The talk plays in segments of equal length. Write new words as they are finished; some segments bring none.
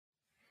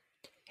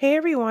Hey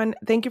everyone,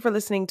 thank you for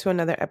listening to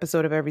another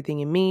episode of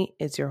Everything in Me.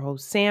 It's your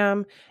host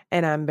Sam,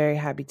 and I'm very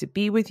happy to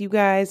be with you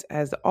guys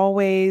as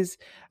always.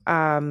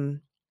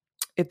 Um,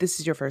 if this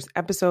is your first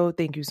episode,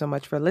 thank you so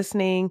much for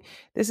listening.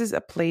 This is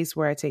a place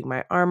where I take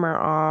my armor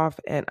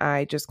off and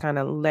I just kind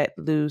of let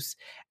loose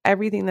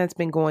everything that's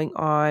been going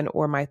on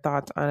or my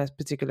thoughts on a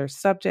particular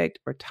subject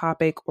or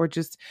topic or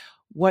just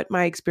what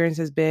my experience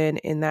has been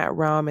in that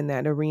realm, in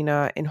that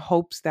arena, in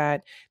hopes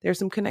that there's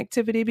some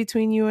connectivity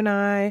between you and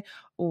I,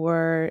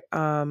 or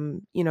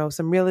some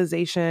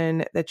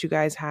realization that you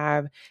guys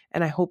have.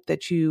 And I hope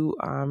that you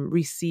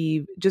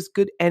receive just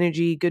good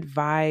energy, good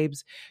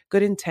vibes,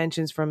 good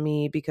intentions from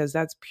me, because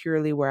that's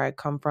purely where I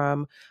come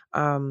from.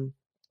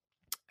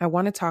 I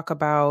want to talk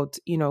about,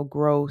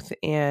 growth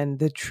and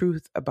the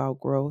truth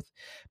about growth,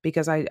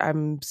 because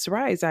I'm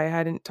surprised I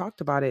hadn't talked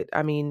about it.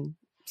 I mean,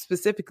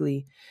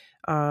 specifically,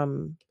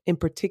 in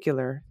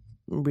particular,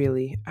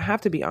 really, I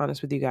have to be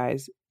honest with you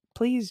guys.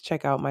 Please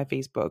check out my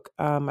Facebook.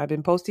 I've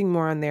been posting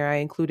more on there. I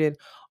included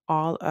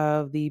all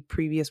of the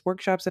previous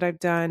workshops that I've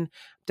done.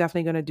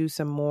 Definitely going to do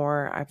some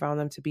more. I found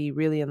them to be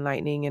really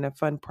enlightening and a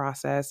fun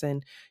process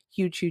and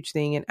huge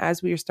thing. And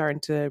as we are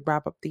starting to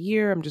wrap up the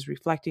year, I'm just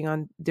reflecting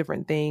on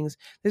different things.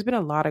 There's been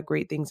a lot of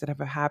great things that have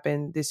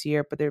happened this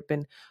year, but there have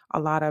been a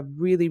lot of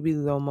really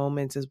low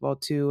moments as well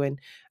too. And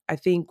I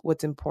think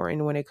what's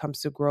important when it comes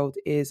to growth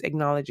is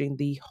acknowledging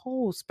the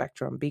whole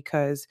spectrum,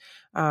 because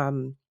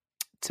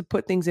to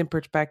put things in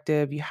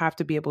perspective, you have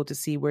to be able to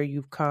see where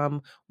you've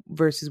come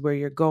versus where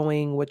you're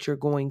going, what you're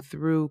going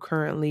through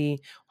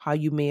currently, how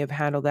you may have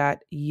handled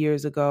that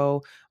years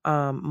ago,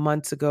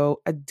 months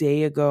ago, a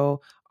day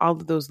ago, all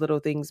of those little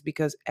things,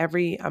 because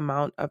every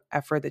amount of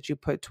effort that you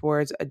put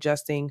towards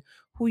adjusting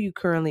who you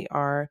currently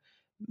are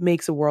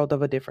makes a world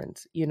of a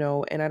difference,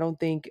 and I don't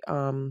think,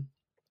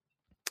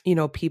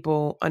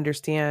 people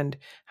understand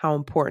how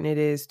important it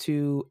is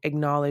to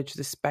acknowledge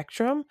the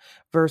spectrum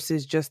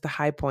versus just the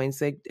high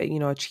points, like,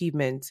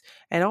 achievements,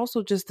 and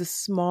also just the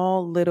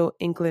small little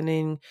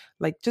inclining,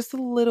 like just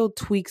the little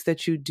tweaks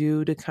that you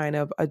do to kind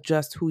of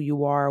adjust who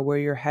you are, where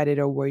you're headed,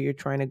 or where you're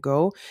trying to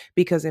go,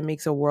 because it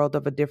makes a world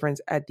of a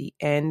difference at the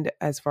end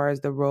as far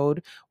as the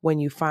road, when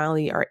you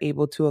finally are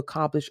able to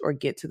accomplish or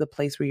get to the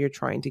place where you're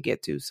trying to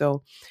get to.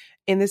 So,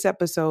 in this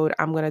episode,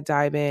 I'm going to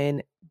dive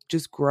in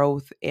just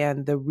growth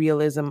and the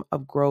realism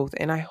of growth.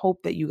 And I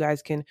hope that you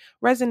guys can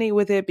resonate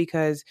with it,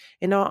 because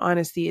in all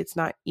honesty, it's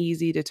not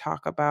easy to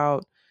talk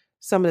about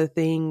some of the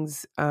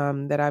things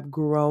that I've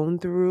grown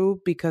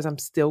through, because I'm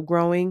still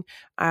growing,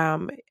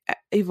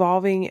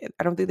 evolving.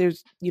 I don't think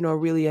there's,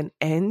 really an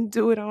end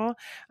to it all.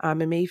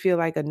 It may feel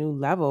like a new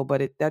level,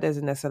 but that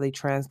doesn't necessarily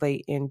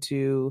translate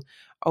into,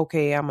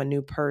 okay, I'm a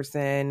new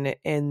person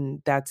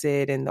and that's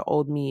it. And the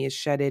old me is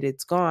shedded,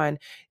 it's gone.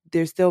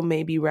 There still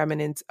may be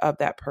remnants of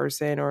that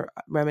person, or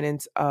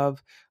remnants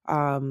of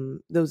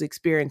those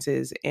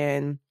experiences.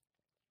 And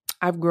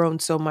I've grown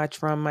so much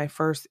from my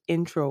first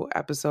intro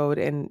episode,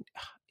 and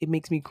it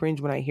makes me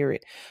cringe when I hear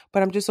it.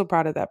 But I'm just so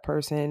proud of that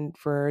person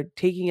for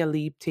taking a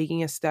leap,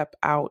 taking a step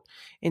out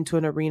into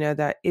an arena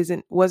that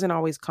wasn't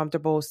always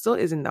comfortable, still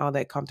isn't all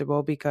that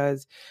comfortable,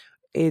 because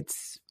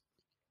it's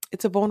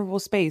it's a vulnerable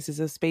space. It's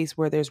a space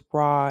where there's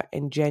raw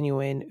and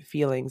genuine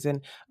feelings.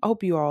 And I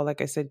hope you all,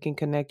 like I said, can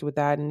connect with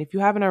that. And if you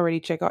haven't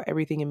already, check out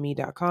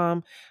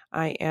everythinginme.com.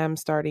 I am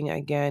starting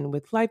again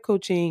with life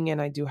coaching,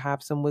 and I do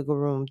have some wiggle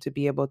room to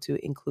be able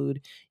to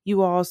include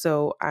you all.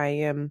 So I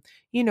am,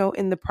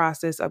 in the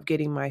process of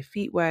getting my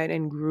feet wet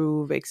and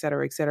groove, et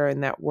cetera,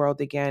 in that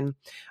world again.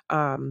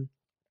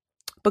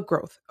 But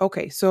growth.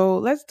 Okay, so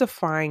let's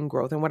define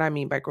growth and what I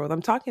mean by growth.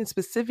 I'm talking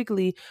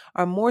specifically,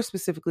 or more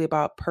specifically,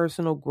 about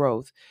personal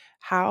growth.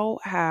 How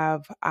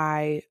have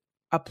I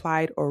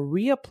applied or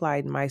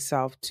reapplied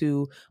myself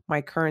to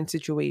my current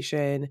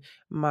situation,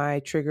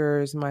 my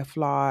triggers, my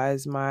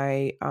flaws,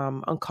 my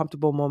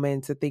uncomfortable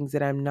moments, the things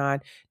that I'm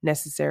not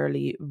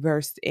necessarily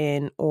versed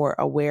in or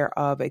aware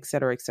of, et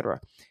cetera, et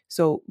cetera.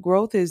 So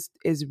growth is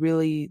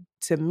really,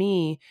 to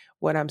me,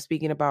 what I'm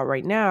speaking about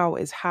right now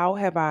is, how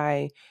have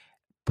I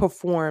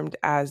performed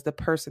as the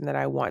person that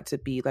I want to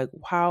be? Like,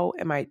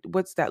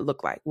 what's that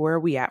look like? Where are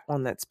we at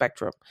on that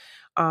spectrum?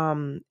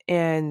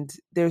 And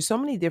there's so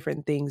many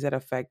different things that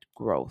affect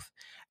growth,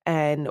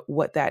 and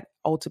what that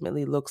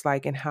ultimately looks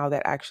like, and how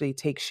that actually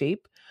takes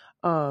shape.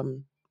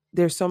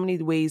 There's so many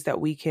ways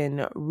that we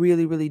can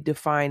really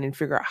define and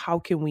figure out, how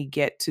can we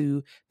get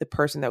to the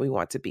person that we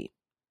want to be.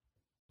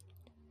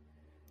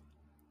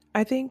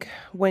 I think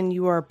when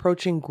you are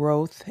approaching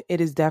growth,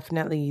 it is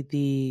definitely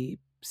the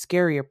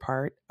scarier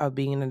part of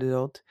being an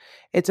adult.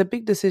 It's a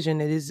big decision.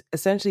 It is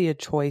essentially a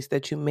choice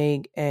that you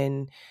make,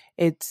 and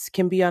it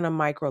can be on a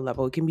micro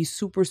level. It can be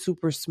super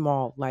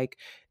small, like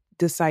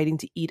deciding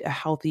to eat a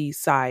healthy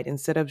side.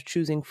 Instead of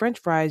choosing French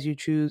fries, you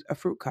choose a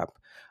fruit cup.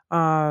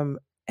 And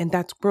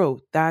that's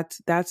growth. That's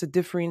a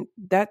different,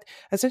 that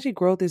essentially,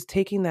 growth is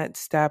taking that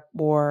step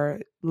or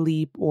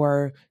leap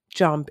or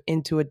jump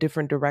into a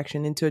different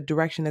direction, into a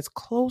direction that's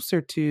closer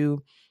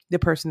to the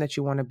person that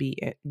you want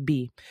to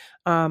be.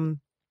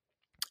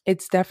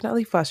 It's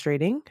definitely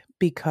frustrating,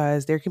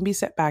 because there can be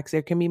setbacks.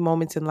 There can be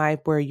moments in life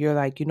where you're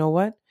like, you know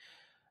what?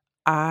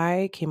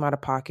 I came out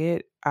of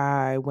pocket.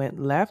 I went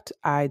left.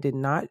 I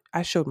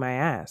showed my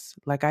ass.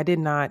 Like I did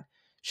not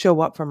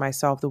show up for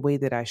myself the way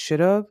that I should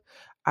have.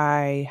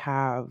 I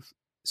have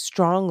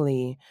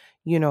strongly,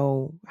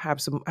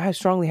 I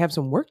strongly have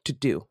some work to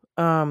do.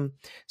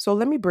 So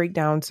let me break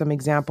down some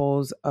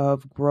examples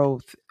of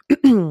growth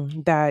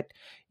that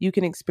you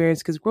can experience,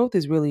 because growth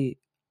is really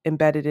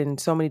embedded in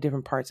so many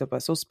different parts of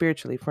us. So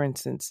spiritually, for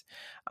instance,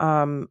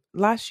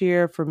 last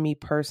year for me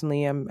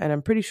personally, and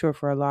I'm pretty sure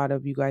for a lot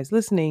of you guys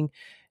listening,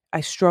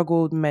 I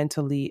struggled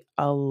mentally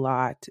a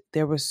lot.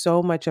 There was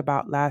so much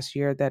about last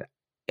year that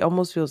it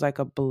almost feels like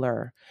a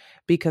blur,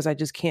 because I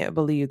just can't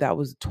believe that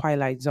was the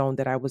twilight zone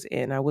that I was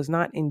in. I was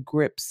not in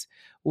grips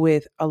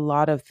with a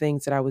lot of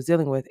things that I was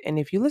dealing with. And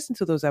if you listen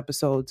to those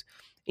episodes,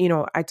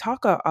 I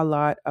talk a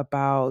lot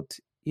about,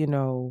 you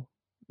know,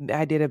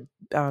 I did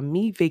a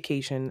me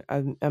vacation,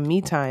 a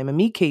me time, a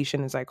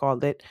mecation as I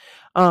called it,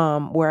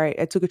 where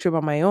I took a trip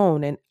on my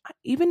own. And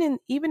even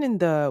in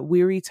the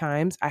weary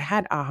times, I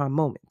had aha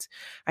moments.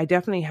 I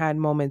definitely had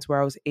moments where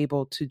I was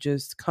able to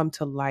just come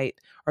to light,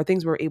 or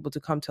things were able to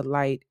come to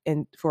light,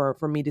 and for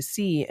me to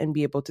see and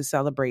be able to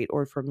celebrate,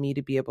 or for me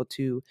to be able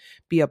to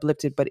be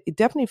uplifted. But it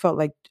definitely felt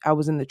like I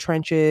was in the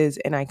trenches,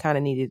 and I kind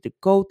of needed to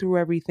go through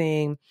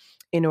everything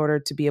in order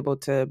to be able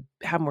to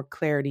have more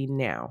clarity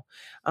now.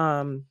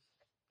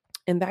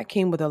 And that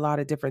came with a lot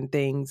of different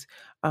things,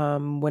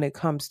 when it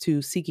comes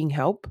to seeking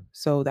help.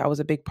 So that was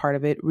a big part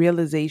of it.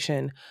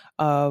 Realization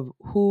of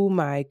who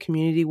my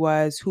community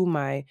was, who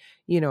my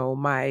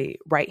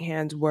right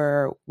hands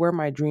were, where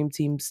my dream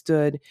team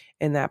stood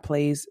in that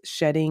place,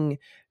 shedding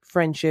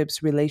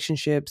friendships,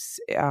 relationships,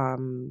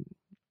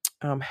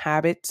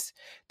 habits,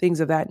 things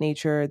of that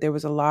nature. There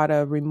was a lot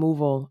of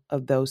removal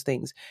of those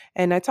things.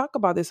 And I talk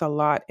about this a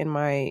lot in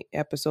my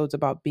episodes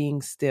about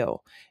being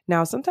still.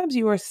 Now, sometimes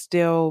you are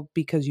still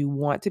because you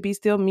want to be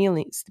still,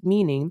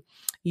 meaning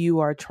you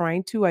are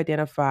trying to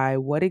identify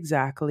what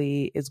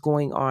exactly is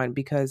going on,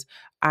 because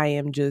I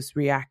am just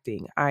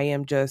reacting. I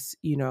am just,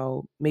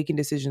 making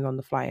decisions on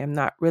the fly. I'm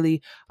not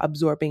really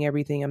absorbing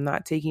everything. I'm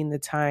not taking the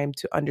time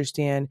to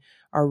understand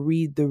or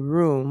read the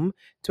room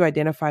to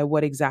identify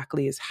what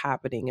exactly is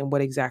happening and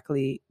what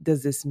exactly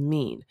does this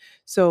mean.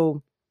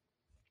 So,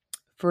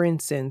 for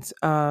instance,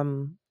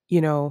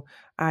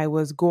 I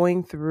was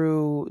going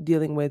through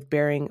dealing with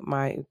bearing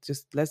my,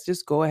 just let's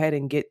just go ahead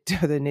and get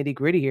to the nitty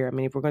gritty here. I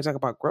mean, if we're going to talk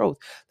about growth,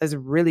 let's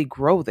really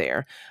grow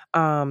there.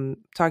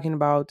 Talking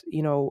about,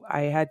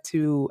 I had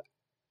to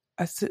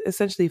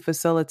essentially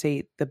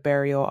facilitate the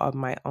burial of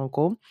my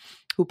uncle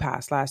who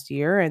passed last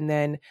year. And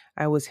then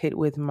I was hit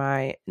with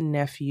my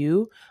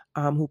nephew,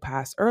 who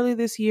passed early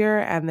this year,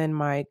 and then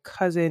my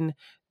cousin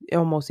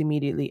almost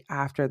immediately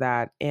after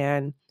that.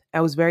 And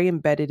I was very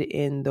embedded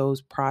in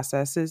those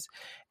processes.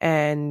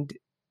 And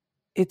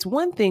it's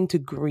one thing to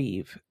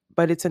grieve,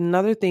 but it's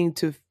another thing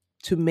to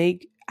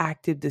make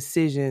active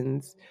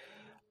decisions,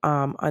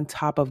 on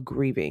top of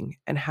grieving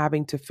and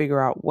having to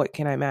figure out what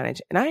can I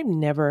manage. And I've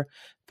never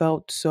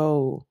felt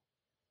so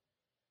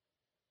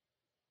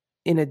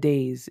in a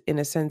daze, in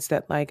a sense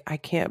that, like, I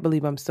can't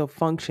believe I'm still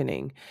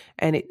functioning.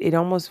 And it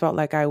almost felt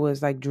like I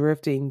was like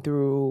drifting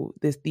through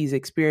these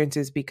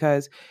experiences,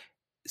 because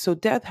so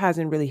death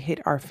hasn't really hit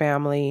our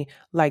family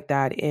like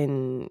that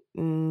in,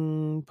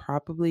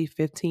 probably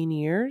 15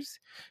 years.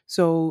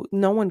 So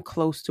no one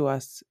close to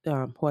us,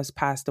 who has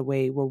passed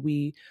away where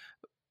we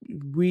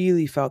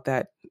really felt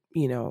that,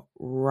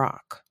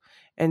 rock.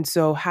 And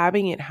so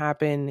having it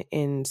happen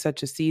in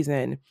such a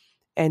season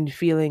and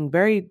feeling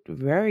very,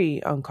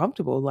 very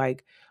uncomfortable,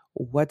 like,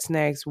 what's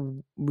next?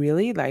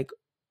 Really? Like,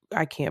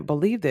 I can't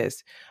believe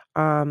this.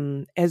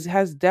 As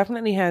has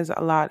definitely has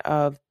a lot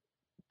of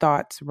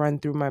thoughts run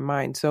through my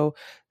mind. So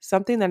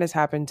something that has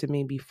happened to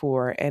me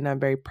before, and I'm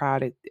very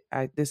proud.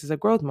 This is a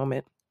growth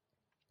moment.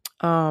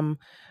 Um,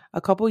 a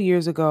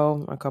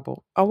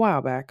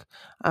while back,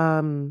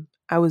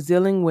 I was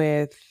dealing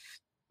with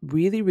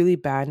really, really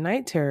bad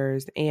night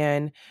terrors,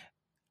 and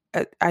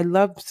I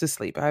love to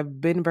sleep.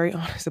 I've been very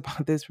honest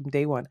about this from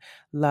day one.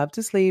 Love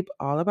to sleep,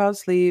 all about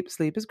sleep.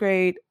 Sleep is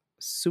great.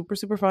 Super,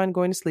 super fun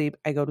going to sleep.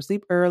 I go to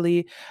sleep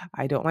early.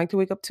 I don't like to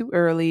wake up too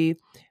early,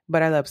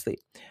 but I love sleep.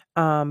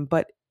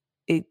 But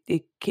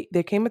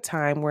there came a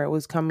time where it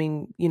was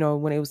coming,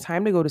 when it was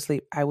time to go to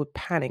sleep, I would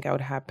panic. I would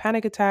have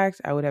panic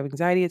attacks. I would have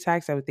anxiety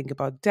attacks. I would think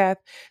about death,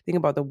 think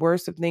about the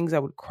worst of things. I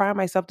would cry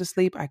myself to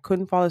sleep. I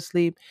couldn't fall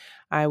asleep.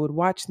 I would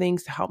watch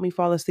things to help me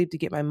fall asleep, to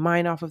get my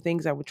mind off of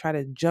things. I would try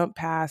to jump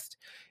past,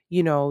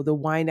 the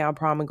wind down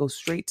problem and go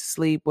straight to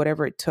sleep,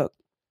 whatever it took.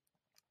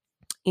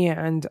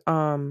 And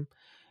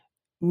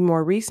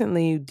more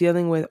recently,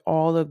 dealing with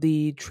all of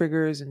the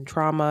triggers and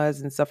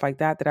traumas and stuff like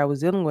that I was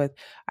dealing with,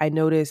 I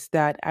noticed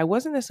that I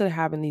wasn't necessarily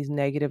having these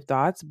negative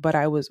thoughts, but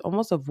I was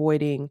almost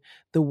avoiding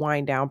the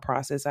wind down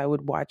process. I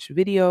would watch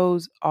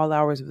videos all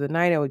hours of the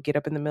night. I would get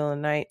up in the middle of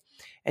the night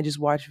and just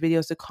watch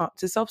videos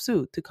to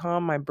self-soothe, to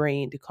calm my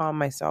brain, to calm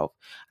myself.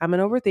 I'm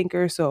an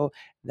overthinker, so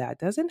that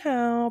doesn't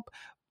help.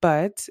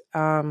 But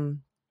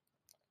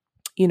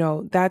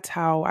That's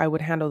how I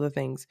would handle the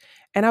things.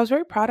 And I was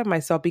very proud of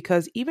myself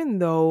because even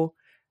though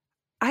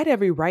I had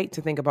every right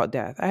to think about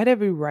death, I had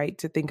every right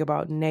to think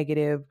about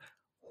negative,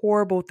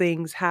 horrible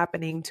things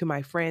happening to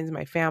my friends,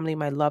 my family,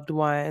 my loved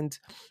ones,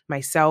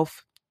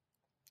 myself,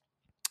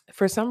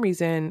 for some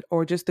reason,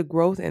 or just the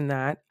growth in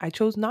that, I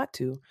chose not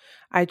to.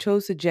 I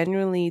chose to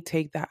genuinely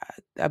take that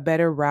a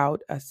better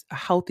route, a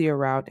healthier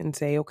route, and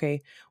say,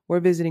 okay,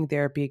 we're visiting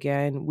therapy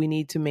again. We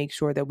need to make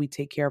sure that we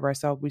take care of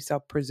ourselves. We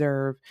self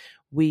preserve.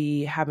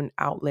 We have an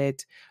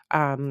outlet.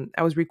 I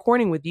was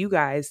recording with you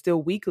guys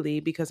still weekly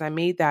because I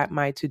made that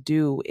my to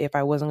do if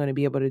I wasn't going to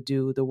be able to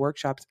do the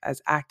workshops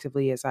as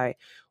actively as I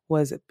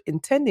was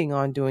intending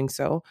on doing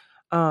so.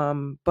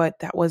 But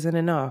that wasn't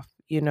enough.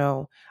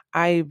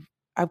 I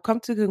I've come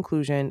to the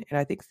conclusion, and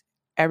I think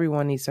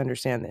everyone needs to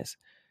understand this.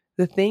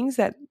 The things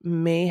that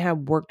may have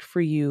worked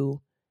for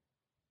you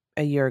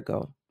a year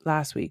ago,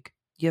 last week,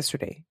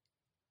 yesterday,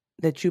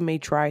 that you may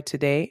try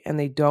today and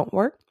they don't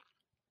work,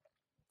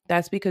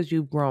 that's because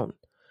you've grown.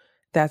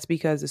 That's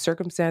because the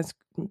circumstance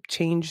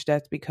changed.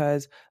 That's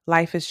because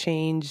life has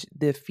changed.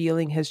 The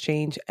feeling has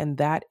changed, and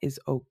that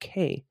is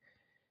okay.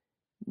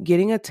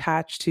 Getting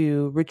attached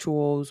to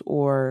rituals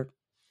or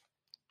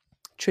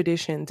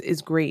traditions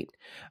is great,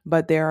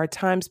 but there are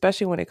times,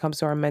 especially when it comes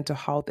to our mental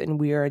health,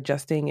 and we are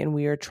adjusting and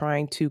we are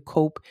trying to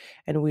cope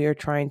and we are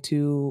trying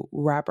to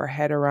wrap our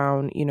head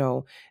around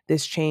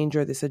this change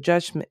or this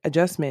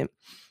adjustment,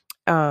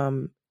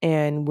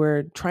 and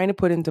we're trying to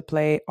put into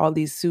play all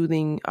these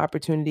soothing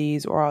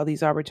opportunities or all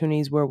these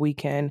opportunities where we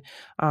can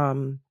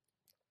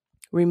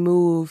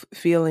remove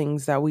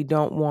feelings that we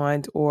don't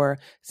want or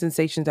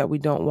sensations that we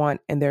don't want,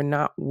 and they're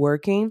not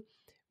working.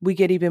 We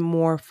get even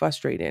more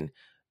frustrated.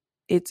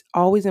 It's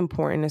always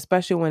important,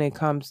 especially when it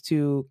comes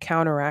to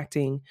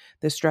counteracting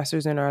the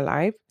stressors in our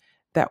life,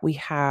 that we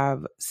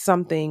have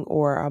something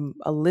or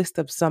a list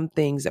of some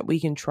things that we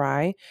can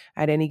try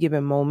at any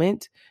given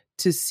moment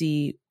to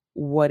see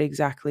what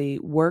exactly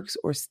works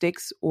or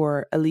sticks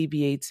or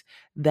alleviates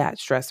that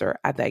stressor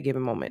at that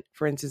given moment.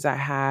 For instance, I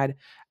had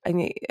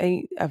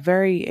a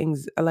very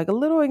like a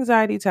little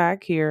anxiety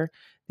attack here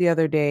the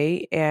other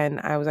day, and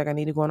I was like, I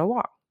need to go on a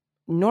walk.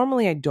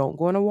 Normally, I don't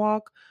go on a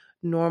walk.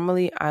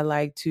 Normally, I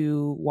like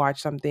to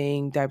watch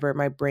something, divert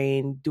my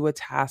brain, do a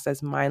task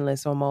that's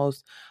mindless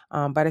almost.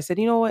 But I said,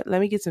 you know what?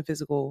 Let me get some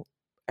physical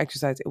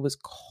exercise. It was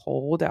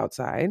cold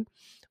outside.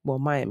 Well,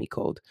 Miami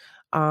cold.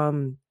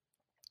 Um,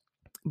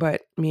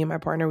 but me and my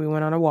partner, we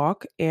went on a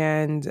walk,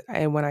 and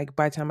when I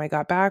by the time I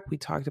got back, we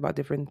talked about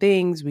different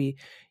things. We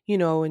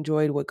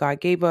enjoyed what God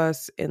gave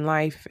us in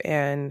life,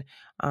 and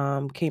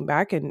came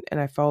back, and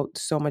I felt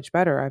so much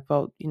better. I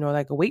felt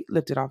like a weight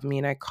lifted off of me,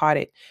 and I caught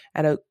it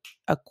at a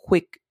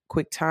quick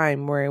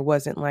time where it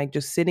wasn't like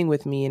just sitting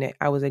with me and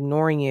I was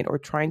ignoring it or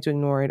trying to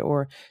ignore it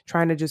or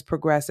trying to just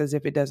progress as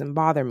if it doesn't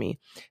bother me.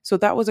 So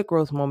that was a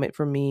growth moment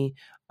for me.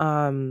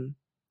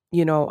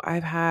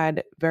 I've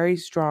had very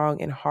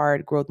strong and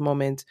hard growth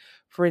moments,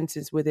 for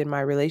instance, within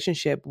my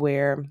relationship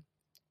where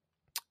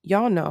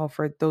y'all know,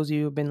 for those of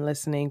you who've been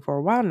listening for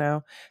a while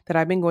now, that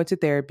I've been going to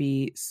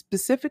therapy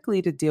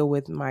specifically to deal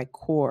with my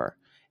core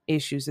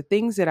issues, the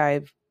things that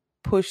I've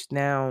pushed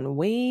down,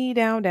 way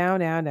down, down,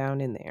 down, down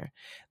in there,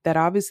 that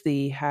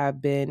obviously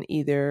have been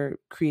either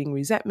creating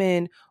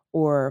resentment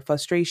or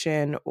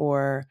frustration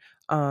or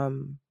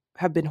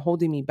have been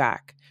holding me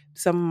back.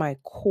 Some of my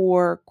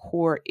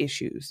core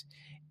issues.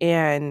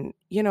 And,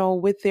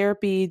 with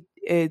therapy,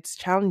 it's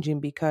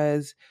challenging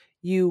because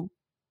you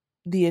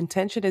the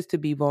intention is to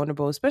be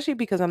vulnerable, especially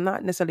because I'm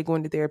not necessarily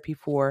going to therapy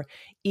for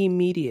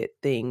immediate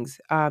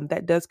things.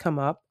 That does come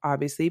up,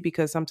 obviously,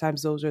 because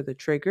sometimes those are the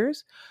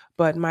triggers.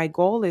 But my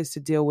goal is to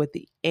deal with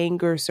the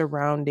anger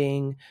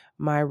surrounding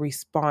my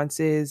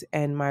responses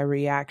and my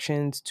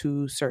reactions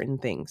to certain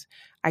things.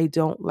 I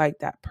don't like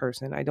that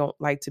person. I don't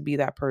like to be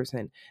that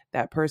person.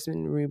 That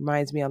person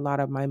reminds me a lot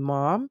of my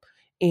mom.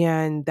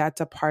 And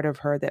that's a part of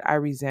her that I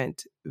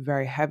resent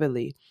very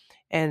heavily.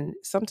 And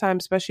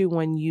sometimes, especially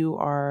when you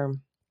are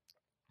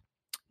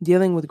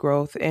dealing with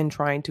growth and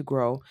trying to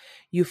grow,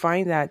 you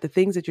find that the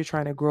things that you're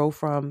trying to grow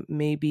from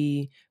may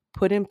be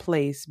put in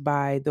place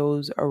by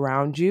those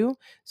around you.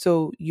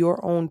 So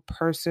your own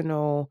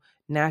personal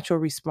natural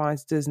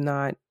response does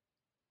not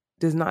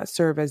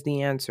serve as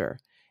the answer.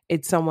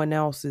 It's someone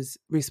else's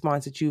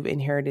response that you've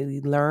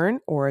inherited,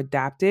 learned or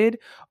adapted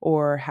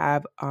or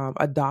have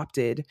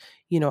adopted,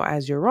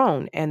 as your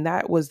own. And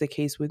that was the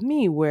case with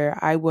me, where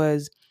I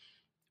was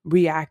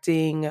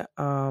reacting,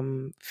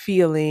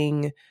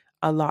 feeling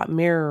a lot,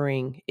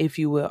 mirroring, if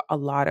you will, a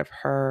lot of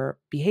her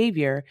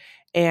behavior.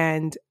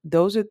 And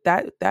those are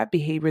that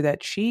behavior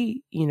that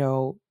she,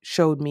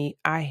 showed me,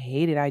 I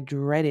hated, I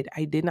dreaded,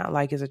 I did not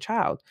like as a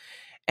child.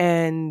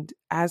 And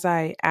as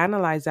I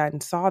analyzed that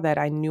and saw that,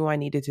 I knew I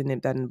needed to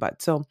nip that in the bud.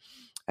 So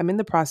I'm in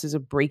the process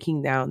of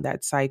breaking down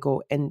that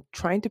cycle and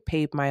trying to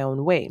pave my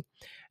own way.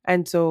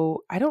 And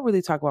so I don't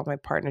really talk about my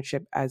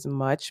partnership as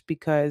much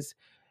because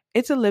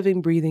it's a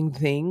living, breathing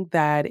thing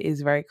that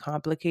is very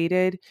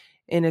complicated,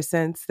 in a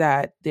sense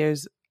that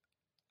there's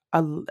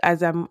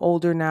as I'm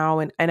older now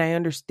and I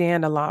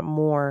understand a lot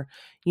more,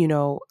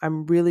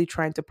 I'm really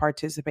trying to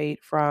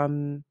participate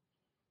from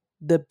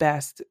the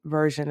best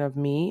version of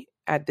me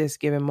at this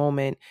given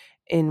moment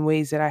in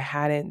ways that I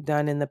hadn't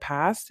done in the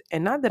past.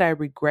 And not that I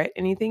regret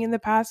anything in the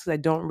past, because I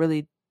don't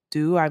really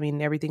do. I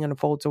mean, everything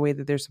unfolds the way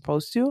that they're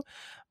supposed to.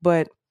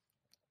 But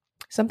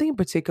something in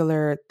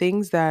particular,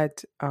 things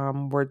that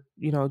were,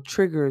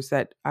 triggers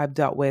that I've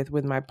dealt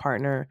with my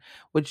partner,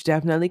 which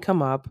definitely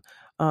come up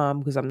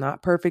because I'm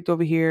not perfect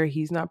over here.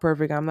 He's not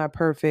perfect. I'm not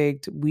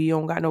perfect. We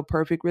don't got no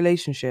perfect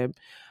relationship.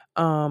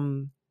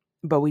 Um,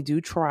 but we do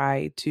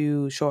try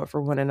to show up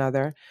for one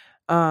another.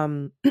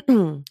 Um,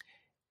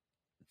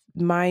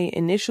 my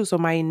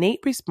innate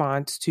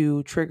response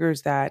to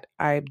triggers that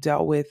I've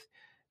dealt with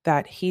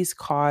that he's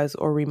caused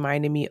or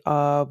reminded me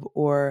of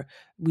or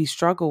we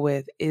struggle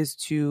with is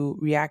to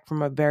react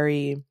from a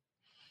very,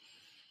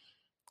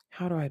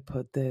 how do I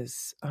put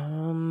this?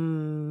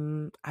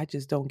 I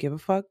just don't give a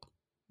fuck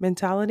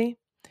mentality.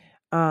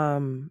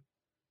 Um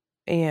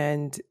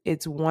and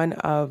it's one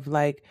of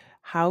like,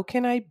 how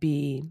can I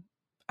be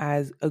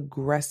as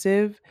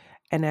aggressive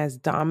and as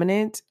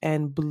dominant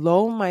and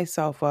blow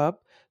myself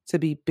up to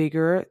be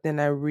bigger than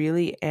I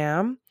really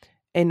am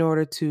in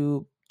order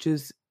to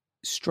just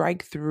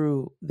strike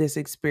through this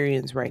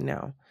experience right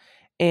now?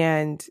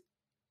 And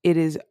it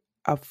is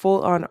a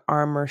full on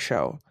armor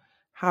show.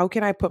 How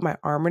can I put my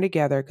armor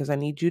together? Because I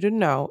need you to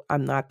know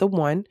I'm not the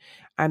one.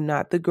 I'm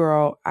not the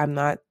girl. I'm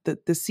not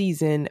the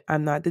season.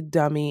 I'm not the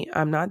dummy.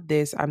 I'm not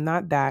this. I'm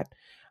not that.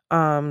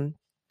 Um,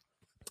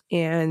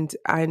 and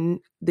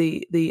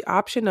the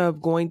option of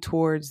going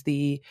towards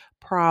the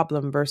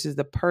problem versus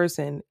the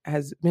person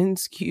has been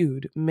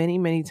skewed many,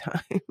 many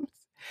times.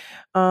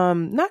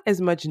 Not as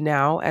much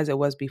now as it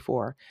was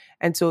before.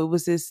 And so it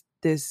was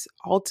this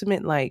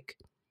ultimate like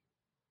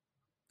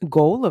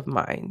goal of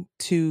mine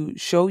to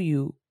show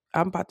you.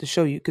 I'm about to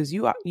show you because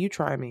you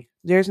try me.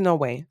 There's no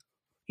way.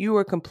 You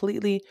are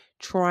completely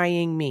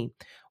trying me.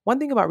 One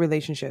thing about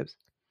relationships,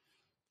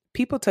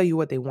 people tell you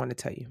what they want to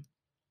tell you.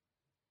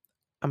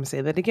 I'm going to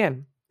say that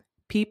again.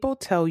 People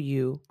tell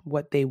you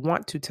what they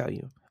want to tell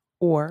you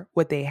or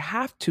what they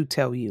have to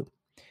tell you,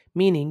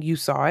 meaning you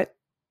saw it.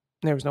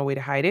 There was no way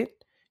to hide it.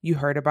 You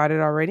heard about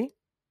it already.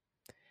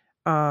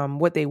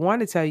 What they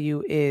want to tell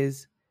you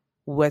is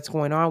what's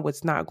going on,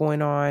 what's not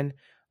going on,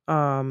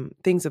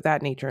 things of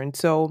that nature. And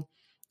so,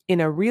 in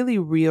a really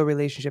real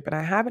relationship, and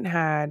I haven't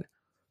had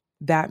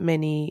that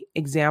many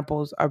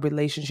examples of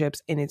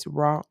relationships in its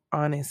raw,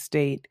 honest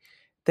state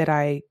that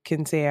I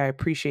can say I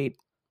appreciate,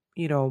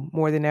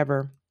 more than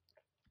ever,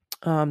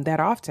 that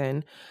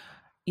often,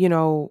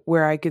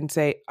 where I can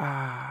say,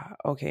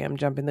 okay, I'm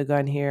jumping the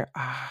gun here.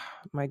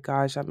 My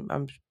gosh,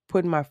 I'm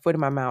putting my foot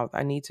in my mouth.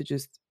 I need to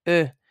just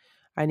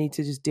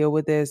deal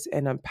with this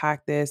and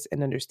unpack this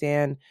and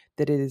understand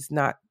that it is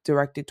not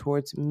directed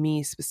towards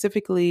me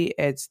specifically.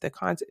 It's the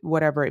content,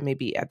 whatever it may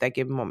be at that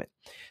given moment.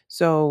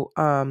 So,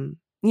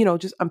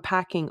 just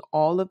unpacking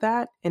all of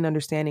that and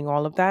understanding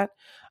all of that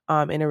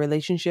in a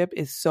relationship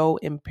is so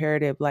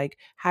imperative. Like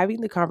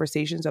having the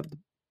conversations of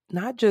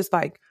not just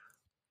like,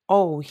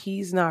 oh,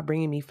 he's not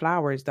bringing me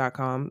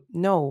flowers.com.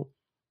 No,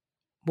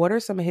 what are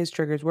some of his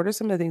triggers? What are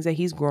some of the things that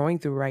he's growing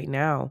through right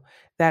now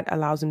that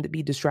allows him to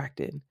be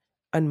distracted,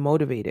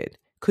 unmotivated?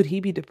 Could he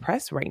be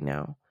depressed right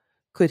now?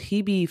 Could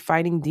he be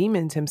fighting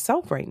demons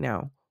himself right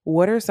now?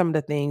 What are some of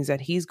the things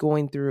that he's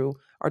going through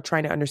or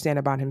trying to understand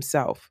about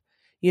himself?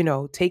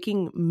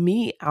 Taking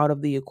me out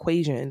of the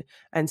equation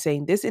and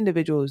saying this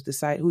individual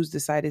who's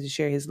decided to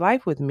share his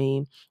life with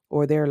me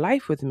or their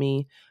life with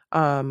me,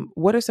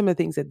 what are some of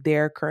the things that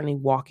they're currently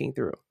walking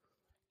through?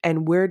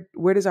 And where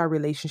does our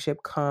relationship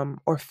come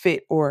or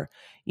fit or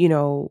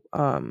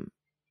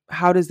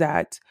how does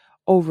that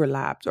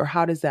overlap or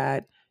how does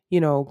that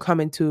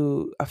come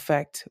into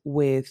effect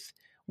with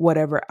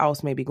whatever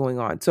else may be going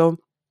on? So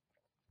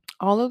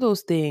all of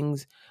those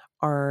things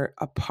are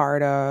a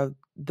part of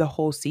the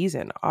whole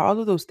season. All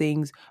of those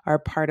things are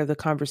part of the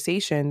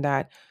conversation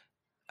that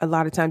a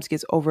lot of times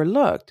gets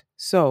overlooked.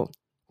 So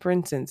for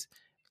instance,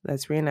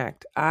 let's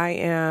reenact. I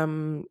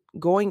am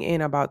going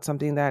in about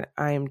something that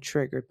I am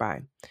triggered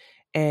by.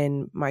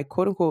 And my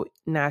quote unquote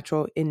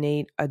natural,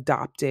 innate,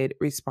 adopted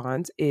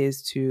response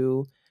is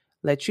to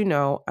let you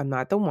know I'm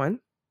not the one.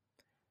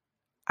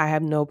 I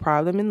have no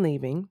problem in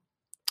leaving.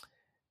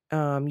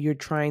 You're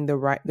trying the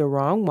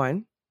wrong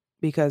one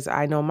because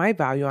I know my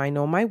value. I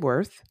know my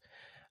worth.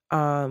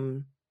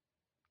 Um,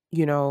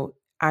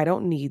 I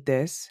don't need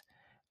this.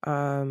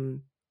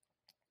 Um,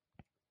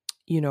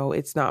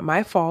 it's not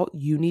my fault.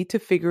 You need to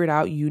figure it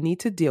out. You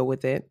need to deal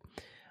with it.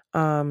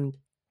 Um,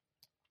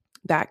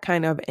 that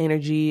kind of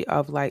energy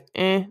of like,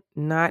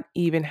 not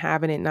even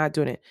having it, not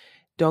doing it.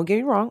 Don't get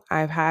me wrong.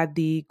 I've had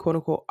the quote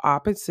unquote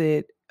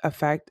opposite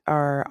effect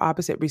or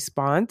opposite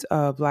response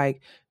of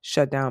like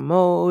shutdown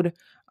mode,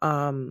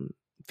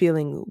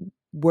 feeling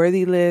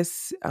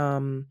worthless,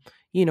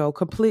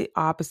 complete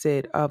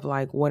opposite of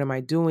like, what am I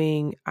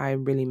doing? I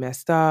really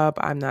messed up.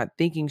 I'm not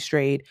thinking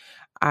straight.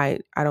 I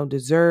don't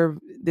deserve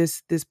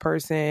this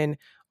person.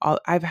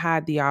 I've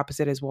had the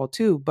opposite as well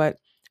too, but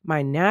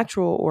my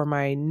natural or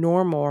my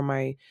normal or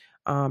my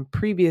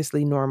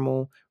previously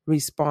normal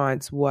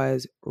response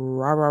was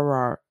rah, rah,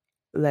 rah,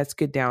 let's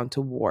get down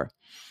to war.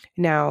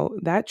 Now,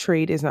 that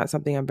trait is not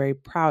something I'm very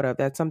proud of.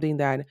 That's something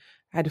that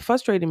had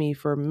frustrated me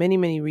for many,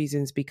 many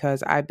reasons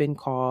because I've been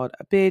called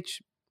a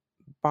bitch,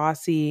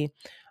 bossy,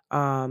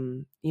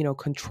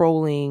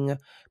 controlling,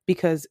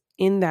 because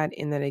in that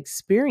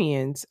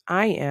experience,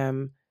 I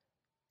am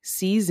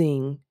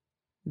seizing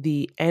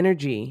the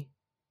energy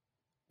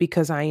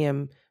because I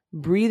am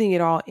breathing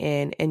it all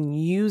in and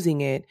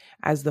using it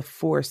as the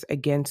force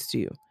against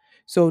you.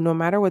 So no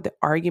matter what the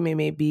argument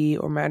may be,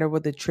 or matter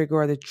what the trigger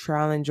or the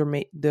challenge or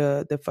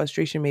the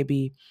frustration may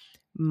be,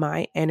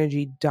 my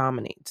energy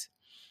dominates.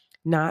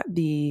 Not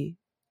the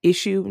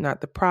issue,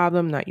 not the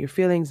problem, not your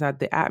feelings, not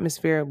the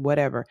atmosphere,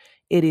 whatever.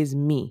 It is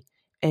me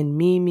and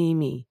me, me,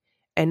 me.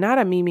 And not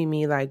a me, me,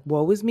 me like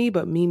woe is me,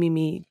 but me, me,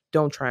 me,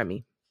 don't try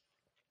me.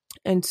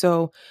 And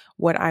so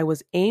what I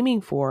was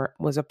aiming for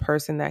was a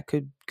person that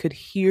could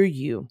hear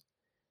you,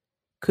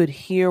 could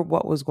hear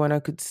what was going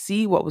on, could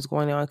see what was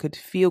going on, could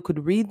feel,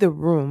 could read the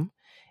room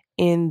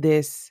in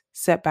this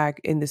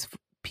setback, in this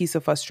piece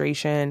of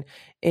frustration,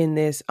 in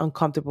this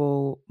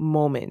uncomfortable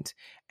moment,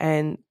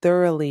 and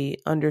thoroughly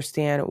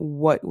understand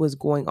what was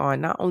going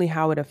on, not only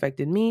how it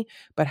affected me,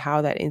 but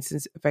how that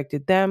instance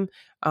affected them,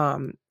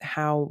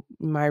 how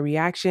my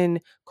reaction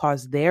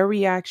caused their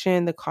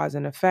reaction, the cause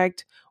and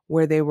effect,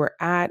 where they were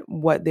at,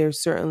 what they're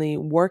certainly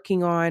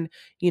working on,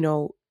 you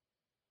know,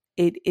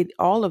 it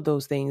all of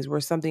those things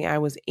were something I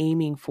was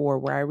aiming for,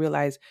 where I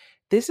realized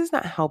this is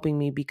not helping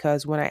me,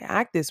 because when I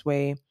act this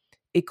way,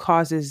 it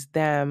causes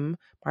them,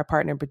 my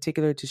partner in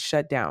particular, to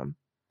shut down.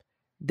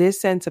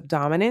 This sense of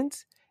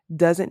dominance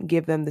doesn't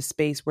give them the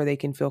space where they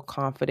can feel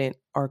confident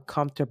or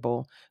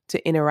comfortable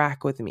to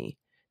interact with me,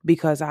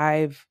 because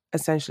I've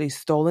essentially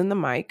stolen the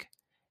mic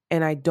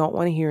and I don't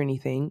want to hear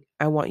anything.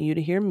 I want you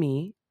to hear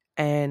me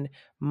and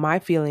my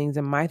feelings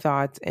and my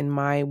thoughts and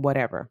my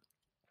whatever.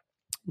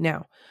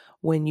 Now,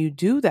 when you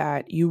do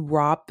that, you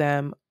rob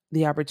them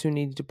the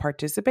opportunity to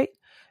participate,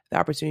 the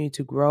opportunity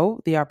to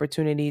grow, the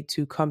opportunity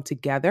to come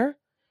together,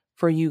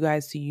 for you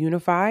guys to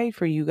unify,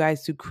 for you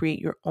guys to create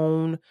your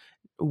own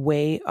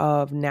way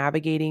of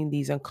navigating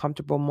these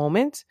uncomfortable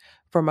moments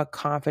from a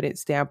confident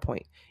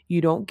standpoint.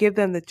 You don't give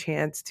them the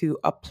chance to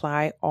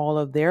apply all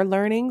of their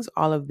learnings,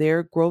 all of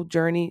their growth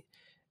journey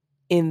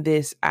in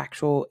this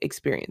actual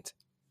experience.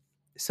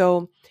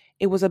 So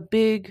it was a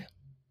big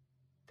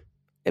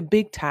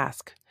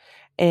task.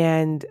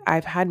 And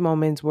I've had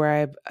moments where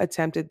I've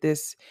attempted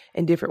this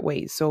in different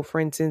ways. So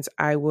for instance,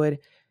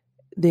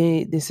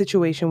 the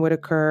situation would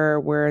occur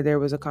where there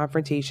was a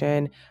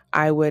confrontation.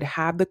 I would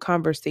have the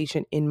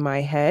conversation in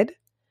my head,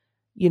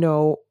 you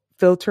know,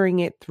 filtering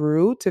it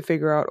through to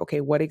figure out,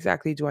 okay, what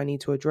exactly do I need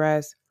to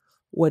address?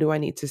 What do I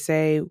need to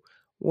say?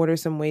 What are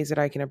some ways that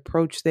I can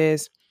approach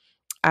this?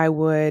 I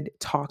would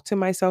talk to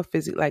myself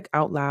physically, like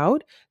out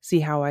loud, see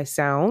how I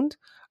sound.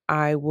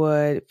 I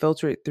would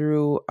filter it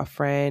through a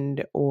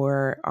friend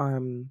or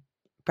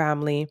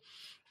family,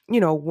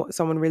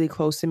 someone really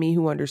close to me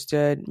who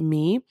understood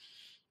me,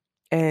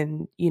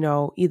 and,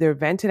 either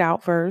vent it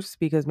out first,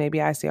 because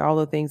maybe I say all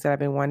the things that I've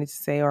been wanting to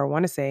say or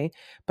want to say,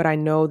 but I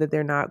know that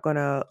they're not going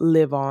to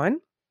live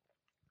on.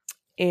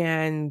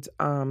 And,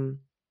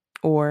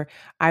 or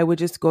I would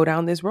just go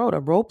down this road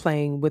of role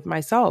playing with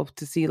myself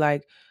to see,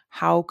 like,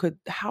 how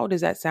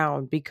does that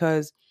sound?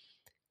 Because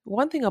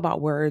one thing about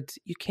words,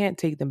 you can't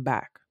take them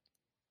back.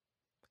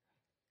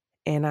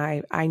 And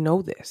I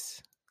know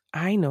this.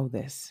 I know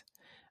this.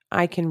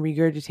 I can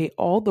regurgitate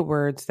all the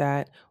words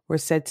that were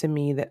said to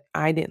me that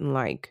I didn't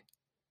like,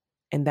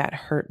 and that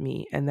hurt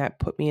me, and that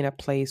put me in a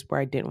place where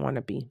I didn't want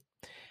to be.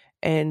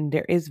 And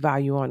there is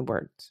value on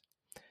words.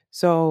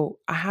 So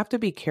I have to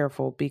be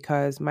careful,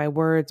 because my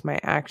words, my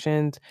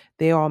actions,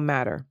 they all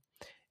matter.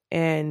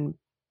 And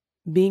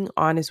being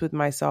honest with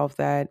myself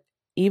that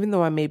even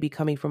though I may be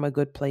coming from a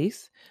good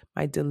place,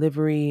 my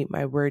delivery,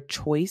 my word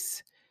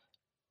choice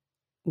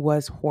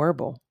was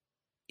horrible.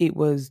 It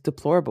was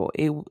deplorable.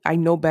 I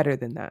know better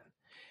than that.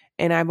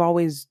 And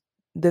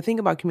the thing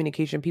about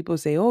communication, people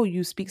say, oh,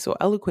 you speak so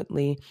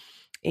eloquently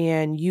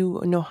and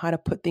you know how to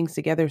put things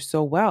together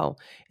so well.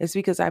 It's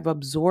because I've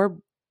absorbed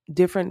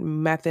different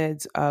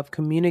methods of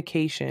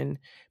communication,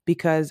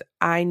 because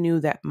I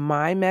knew that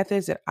my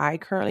methods that I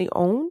currently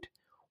owned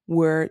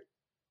were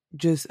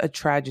just a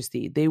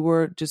tragedy. They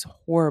were just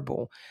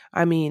horrible.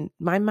 I mean,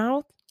 my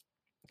mouth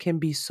can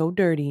be so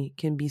dirty,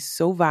 can be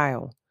so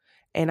vile.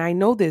 And I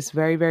know this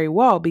very, very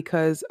well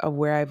because of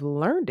where I've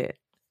learned it.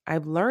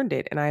 I've learned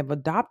it and I've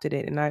adopted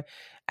it. And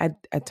at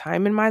a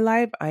time in my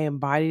life, I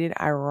embodied it.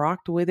 I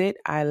rocked with it.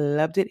 I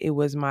loved it. It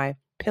was my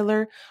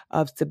pillar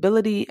of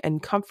stability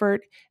and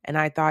comfort. And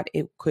I thought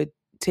it could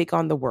take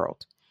on the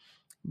world.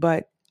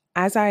 But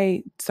as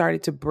I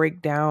started to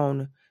break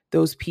down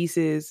those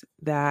pieces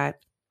that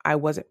I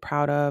wasn't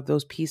proud of,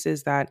 those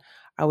pieces that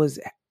I was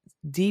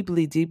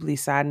deeply, deeply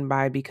saddened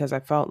by, because I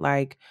felt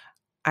like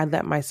I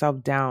let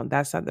myself down.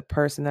 That's not the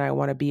person that I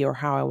want to be or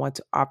how I want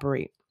to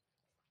operate.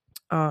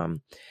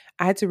 Um,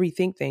 I had to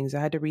rethink things. I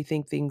had to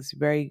rethink things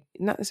very,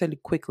 not necessarily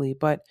quickly,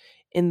 but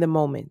in the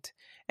moment,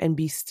 and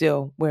be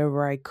still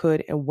wherever I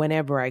could and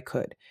whenever I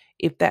could.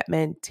 If that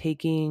meant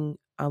taking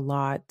a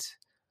lot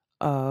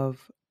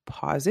of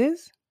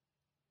pauses,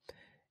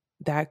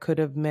 that could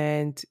have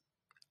meant,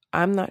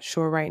 I'm not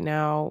sure right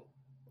now.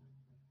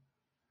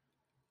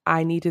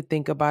 I need to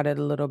think about it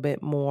a little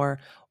bit more.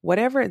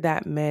 Whatever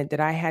that meant that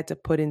I had to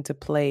put into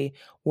play,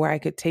 where I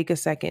could take a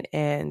second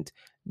and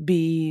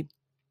be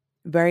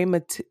very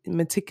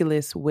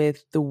meticulous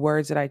with the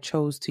words that I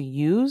chose to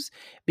use,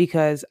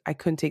 because I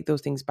couldn't take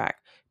those things back.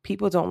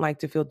 People don't like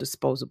to feel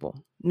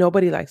disposable.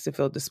 Nobody likes to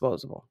feel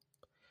disposable.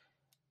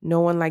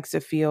 No one likes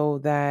to feel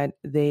that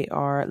they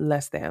are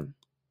less than.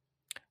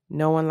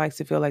 No one likes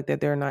to feel like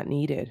that they're not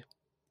needed,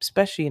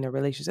 especially in a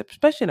relationship,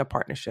 especially in a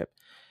partnership.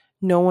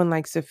 No one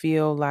likes to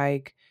feel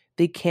like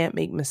they can't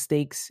make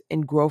mistakes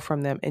and grow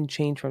from them and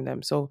change from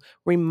them. So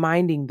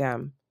reminding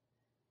them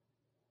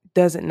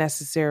doesn't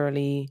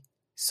necessarily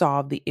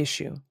solve the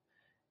issue.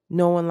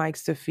 No one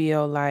likes to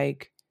feel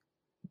like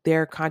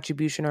their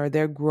contribution or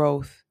their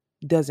growth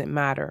doesn't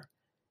matter.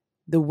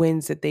 The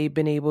wins that they've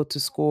been able to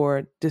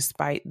score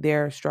despite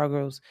their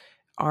struggles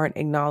aren't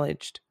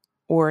acknowledged,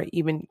 or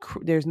even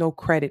there's no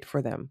credit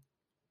for them.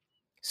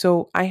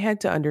 So I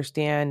had to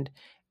understand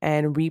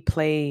and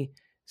replay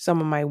some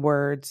of my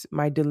words,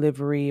 my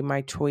delivery,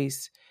 my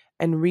choice,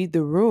 and read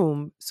the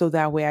room so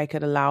that way I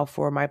could allow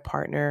for my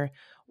partner,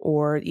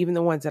 or even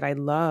the ones that I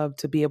love,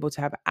 to be able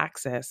to have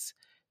access,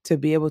 to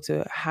be able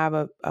to have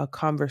a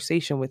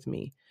conversation with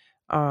me.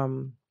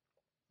 Um,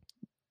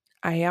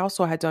 I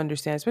also had to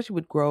understand, especially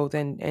with growth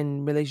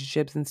and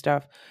relationships and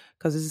stuff,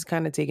 because this is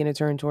kind of taking a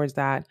turn towards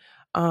that,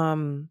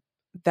 um,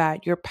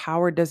 that your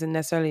power doesn't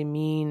necessarily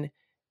mean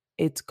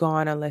it's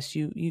gone unless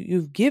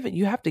you've given.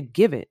 You have to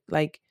give it.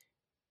 Like,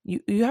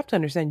 you have to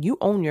understand, you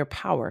own your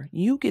power.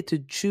 You get to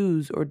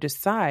choose or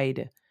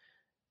decide.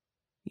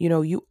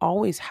 You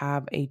always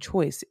have a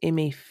choice. It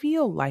may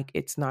feel like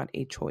it's not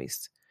a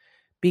choice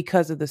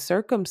because of the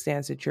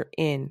circumstance that you're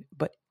in,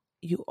 but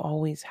you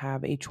always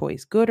have a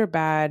choice, good or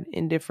bad,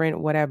 indifferent,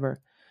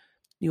 whatever.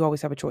 You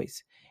always have a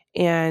choice.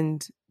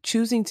 And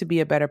choosing to be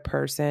a better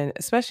person,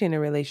 especially in a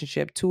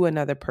relationship to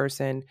another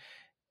person,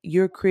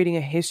 you're creating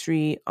a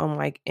history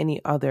unlike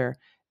any other.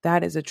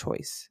 That is a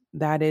choice.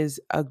 That is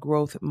a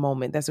growth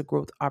moment. That's a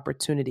growth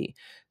opportunity.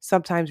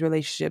 Sometimes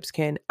relationships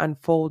can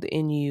unfold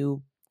in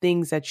you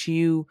things that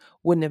you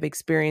wouldn't have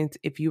experienced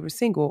if you were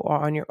single or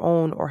on your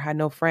own or had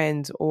no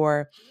friends,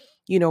 or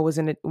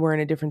were in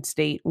a different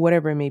state,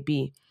 whatever it may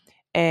be.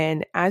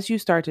 And as you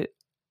start to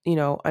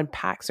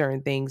unpack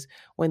certain things,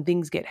 when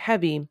things get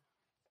heavy,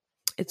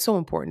 it's so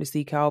important to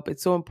seek help.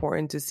 It's so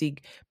important to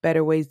seek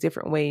better ways,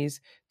 different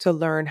ways to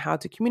learn how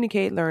to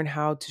communicate, learn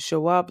how to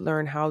show up,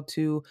 learn how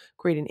to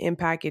create an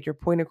impact, get your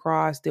point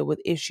across, deal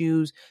with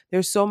issues.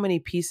 There's so many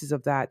pieces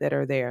of that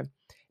are there.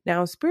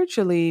 Now,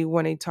 spiritually,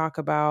 when I talk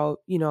about,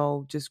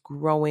 just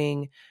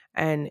growing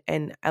and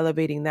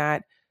elevating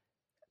that,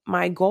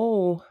 my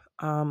goal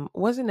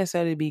wasn't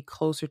necessarily to be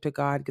closer to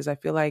God, because I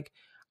feel like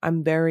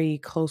I'm very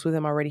close with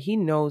him already. He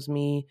knows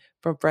me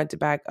from front to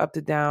back, up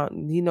to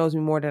down. He knows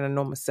me more than I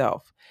know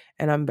myself.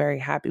 And I'm very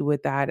happy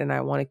with that. And I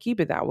want to keep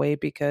it that way,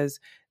 because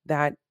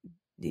that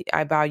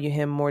I value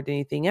him more than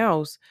anything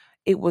else.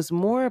 It was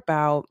more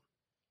about,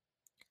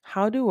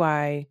 how do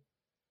I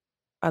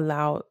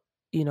allow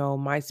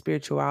my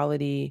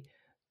spirituality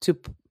to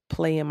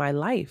play in my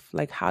life?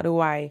 Like, how do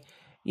I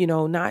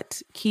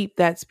not keep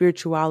that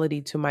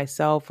spirituality to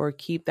myself, or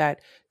keep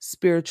that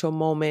spiritual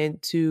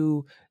moment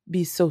to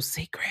be so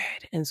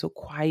sacred and so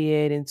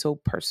quiet and so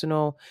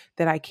personal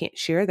that I can't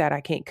share, that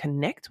I can't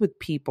connect with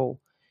people,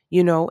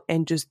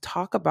 and just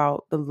talk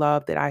about the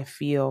love that I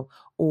feel.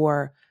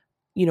 Or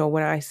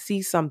when I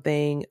see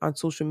something on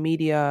social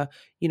media,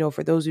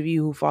 for those of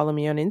you who follow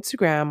me on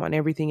Instagram, on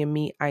Everything in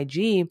Me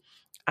IG,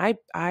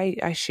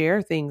 I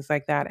share things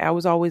like that. I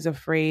was always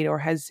afraid or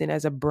hesitant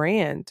as a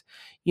brand.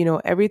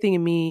 Everything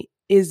in me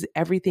is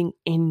everything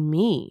in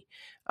me.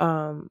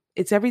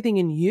 It's everything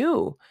in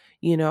you.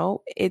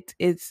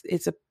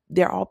 It's a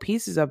they're all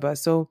pieces of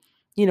us. So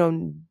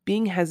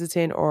being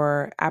hesitant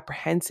or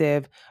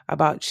apprehensive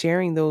about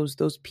sharing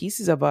those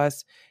pieces of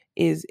us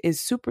is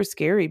super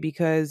scary,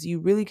 because you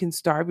really can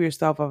starve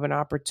yourself of an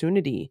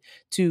opportunity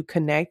to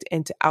connect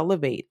and to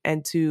elevate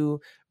and to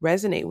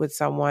resonate with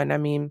someone. I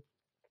mean,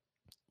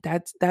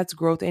 that's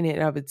growth in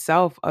and of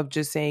itself, of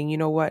just saying, you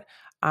know what,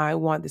 I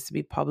want this to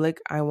be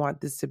public. I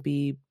want this to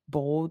be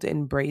bold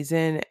and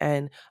brazen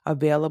and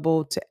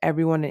available to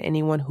everyone and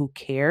anyone who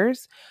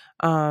cares.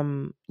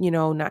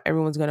 Not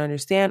everyone's going to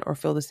understand or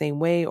feel the same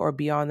way or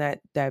be on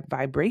that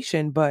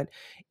vibration, but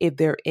if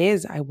there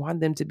is, I want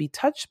them to be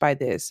touched by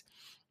this.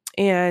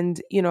 And,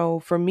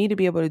 for me to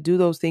be able to do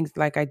those things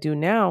like I do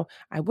now,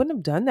 I wouldn't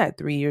have done that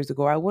 3 years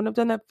ago. I wouldn't have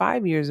done that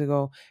 5 years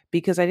ago,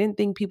 because I didn't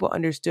think people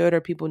understood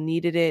or people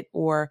needed it.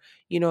 Or,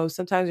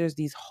 sometimes there's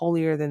these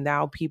holier than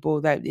thou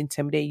people that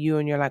intimidate you,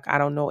 and you're like, I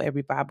don't know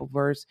every Bible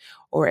verse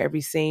or every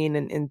saying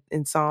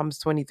in Psalms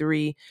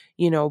 23,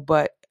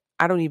 but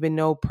I don't even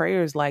know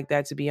prayers like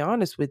that, to be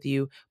honest with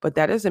you. But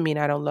that doesn't mean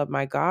I don't love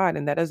my God.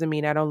 And that doesn't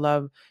mean I don't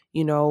love,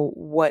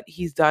 what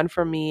he's done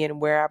for me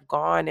and where I've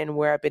gone and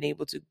where I've been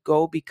able to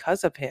go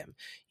because of him.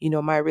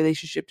 My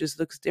relationship just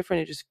looks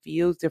different. It just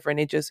feels different.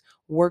 It just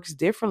works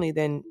differently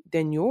than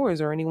yours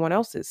or anyone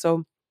else's.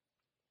 So,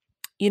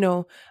 you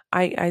know,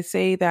 I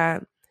say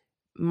that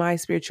my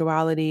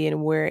spirituality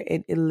and where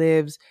it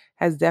lives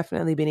has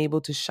definitely been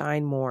able to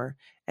shine more,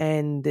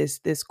 and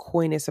this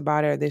coyness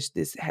about it,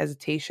 this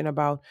hesitation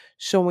about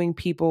showing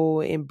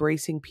people,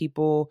 embracing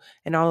people,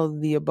 and all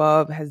of the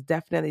above has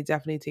definitely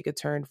taken a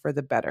turn for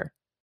the better.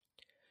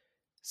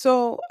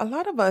 So, a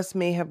lot of us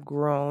may have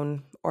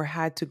grown or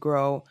had to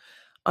grow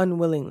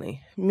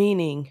unwillingly,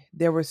 meaning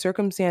there were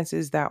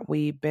circumstances that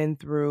we've been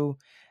through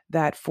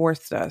that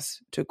forced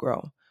us to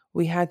grow.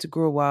 We had to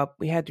grow up,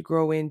 we had to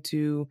grow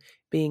into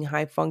being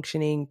high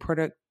functioning,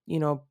 productive,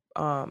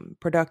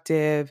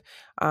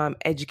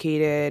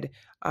 educated,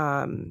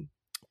 um,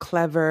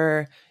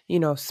 clever,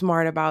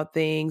 smart about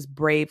things,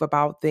 brave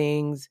about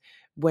things,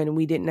 when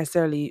we didn't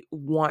necessarily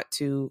want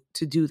to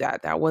do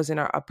that. That wasn't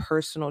a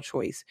personal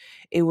choice.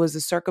 It was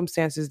the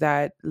circumstances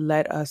that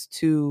led us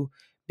to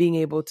being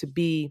able to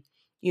be,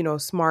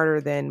 smarter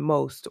than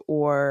most,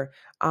 or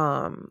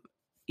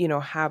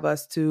have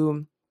us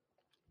to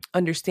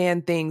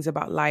understand things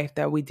about life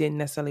that we didn't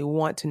necessarily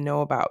want to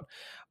know about.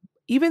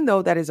 Even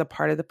though that is a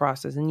part of the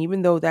process, and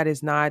even though that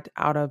is not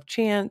out of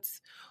chance,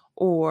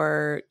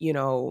 or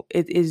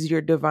it is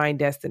your divine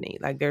destiny,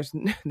 like there's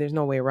there's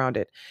no way around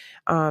it.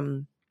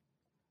 um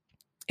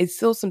it's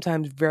still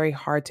sometimes very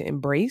hard to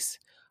embrace,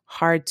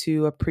 hard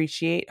to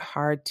appreciate,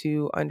 hard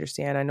to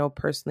understand. I know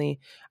personally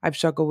I've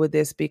struggled with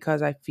this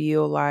because I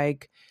feel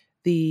like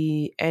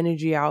the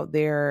energy out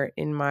there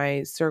in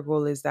my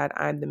circle is that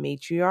I'm the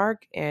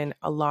matriarch, and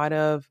a lot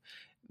of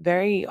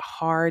very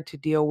hard to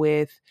deal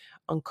with,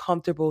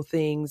 uncomfortable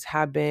things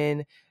have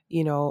been,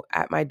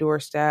 at my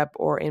doorstep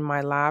or in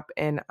my lap.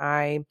 And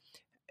I'm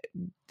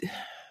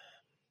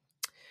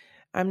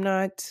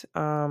not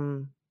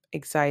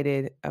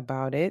excited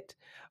about it,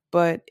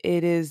 but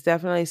it is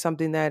definitely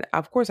something that,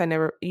 of course,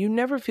 you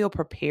never feel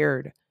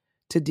prepared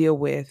to deal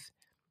with,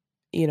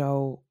 you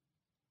know,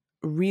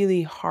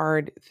 really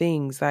hard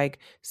things like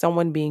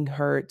someone being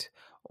hurt,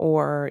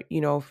 or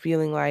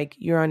feeling like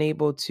you're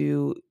unable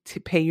to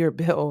pay your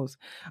bills,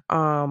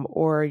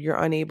 or you're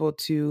unable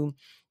to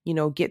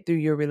get through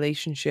your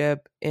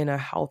relationship in a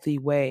healthy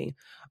way.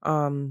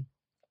 um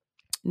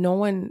no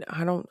one,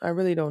 I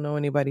really don't know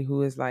anybody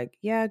who is like,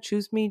 yeah,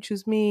 choose me,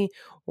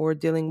 or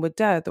dealing with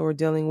death, or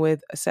dealing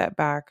with a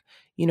setback,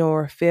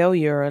 or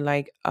failure, or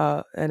like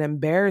an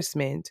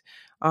embarrassment.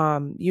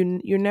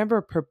 You're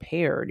never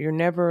prepared. You're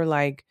never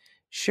like,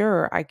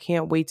 sure, I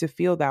can't wait to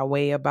feel that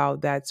way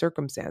about that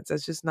circumstance.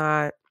 That's just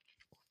not,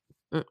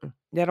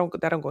 that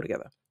don't go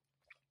together.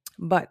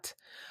 But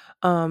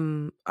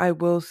I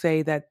will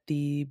say that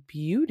the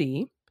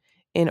beauty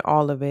in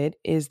all of it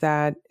is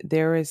that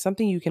there is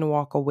something you can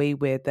walk away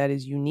with that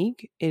is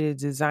unique. It is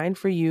designed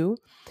for you,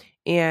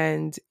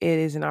 and it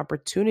is an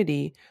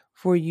opportunity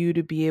for you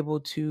to be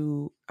able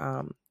to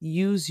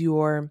use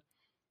your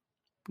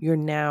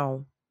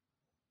now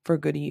for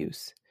good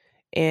use,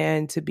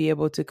 and to be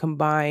able to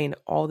combine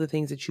all the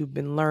things that you've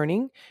been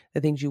learning,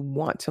 the things you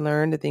want to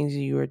learn, the things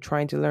that you are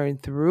trying to learn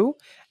through,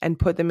 and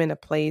put them in a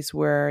place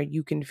where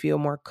you can feel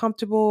more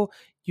comfortable,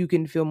 you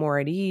can feel more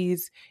at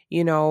ease,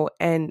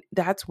 and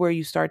that's where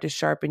you start to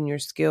sharpen your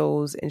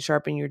skills and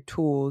sharpen your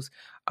tools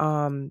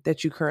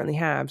that you currently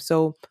have.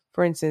 So,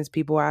 for instance,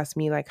 people ask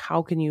me, like,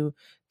 how can you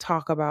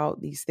talk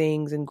about these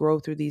things and grow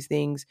through these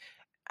things?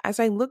 As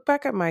I look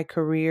back at my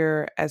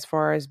career, as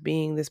far as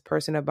being this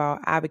person about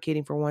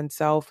advocating for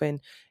oneself, and,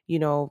 you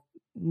know,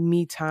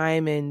 me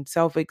time and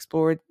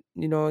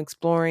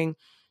exploring,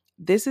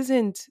 this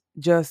isn't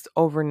just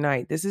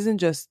overnight. This isn't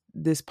just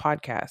this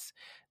podcast.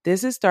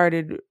 This has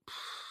started,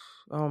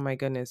 oh my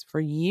goodness, for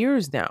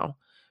years now.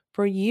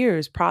 For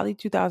years, probably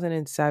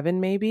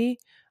 2007,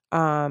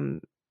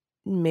 um,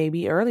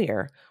 maybe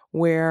earlier,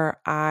 where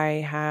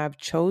I have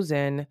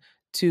chosen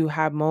to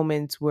have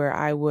moments where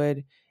I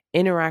would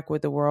interact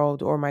with the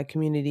world, or my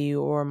community,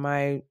 or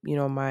my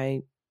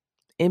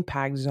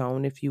impact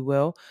zone, if you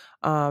will,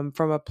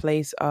 from a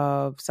place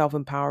of self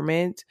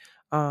empowerment,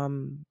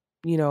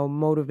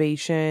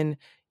 motivation,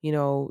 you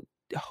know,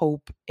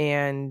 hope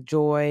and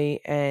joy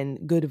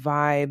and good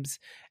vibes,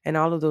 and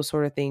all of those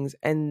sort of things.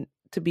 And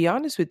to be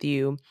honest with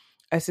you,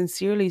 I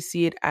sincerely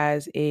see it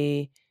as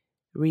a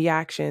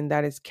reaction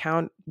that is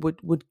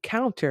would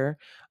counter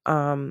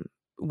um,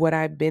 what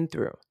I've been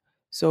through.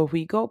 So if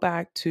we go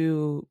back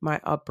to my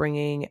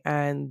upbringing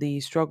and the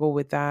struggle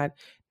with that,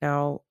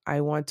 now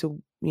I want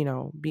to,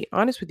 be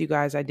honest with you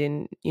guys. I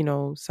didn't,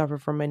 suffer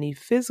from any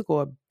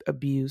physical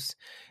abuse.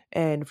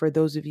 And for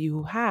those of you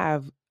who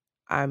have,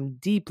 I'm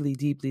deeply,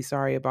 deeply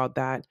sorry about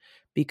that,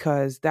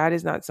 because that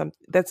is not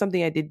that's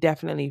something I did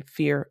definitely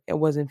fear. It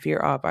wasn't fear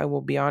of. I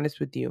will be honest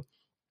with you.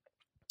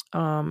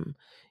 um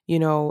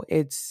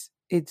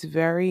it's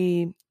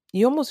very,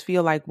 you almost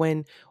feel like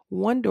when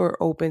one door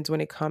opens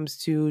when it comes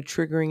to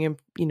triggering,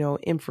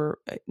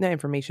 not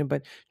information,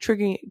 but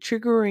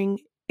triggering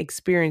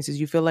experiences.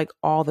 You feel like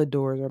all the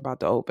doors are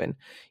about to open.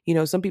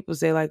 Some people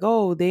say like,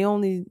 oh, they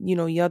only,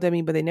 yelled at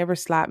me, but they never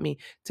slapped me.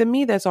 To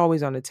me, that's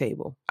always on the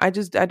table. I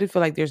just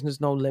feel like there's just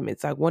no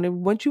limits. Like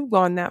once you've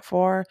gone that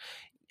far,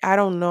 I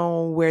don't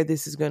know where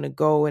this is going to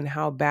go and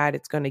how bad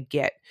it's going to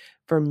get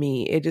for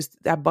me. It just,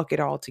 that bucket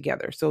all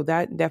together. So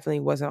that definitely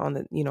wasn't on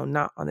the,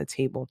 not on the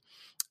table.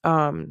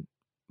 um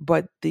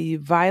but the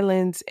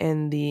violence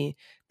and the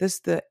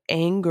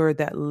anger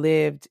that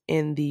lived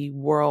in the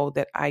world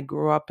that I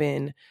grew up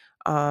in,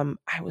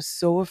 I was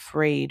so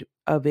afraid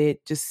of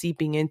it just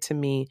seeping into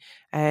me,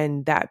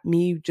 and that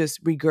me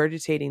just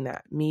regurgitating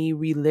that, me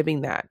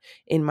reliving that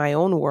in my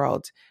own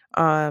world.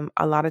 A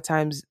lot of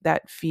times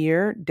that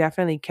fear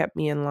definitely kept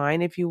me in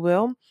line, if you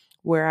will,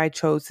 where I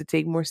chose to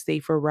take more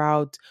safer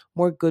routes,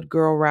 more good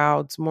girl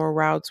routes, more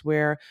routes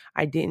where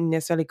I didn't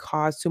necessarily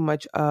cause too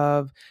much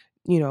of,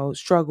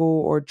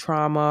 struggle or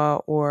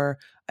trauma or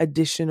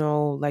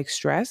additional like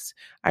stress.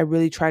 I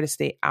really try to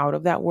stay out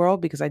of that world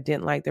because I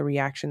didn't like the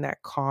reaction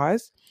that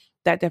caused.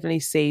 That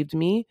definitely saved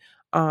me.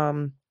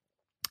 Um,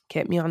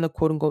 Kept me on the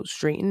quote unquote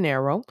straight and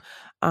narrow.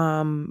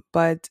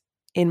 But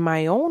in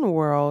my own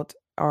world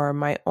or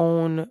my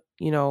own,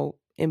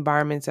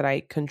 environments that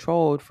I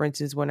controlled, for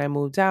instance, when I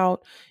moved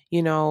out,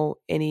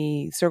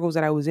 any circles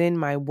that I was in,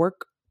 my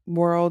work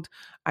world,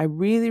 I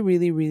really,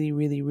 really, really,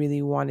 really,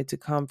 really wanted to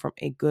come from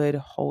a good,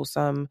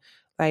 wholesome,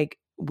 like,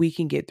 we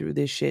can get through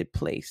this shit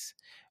place.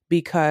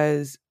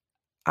 Because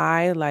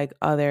I, like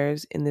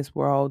others in this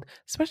world,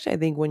 especially I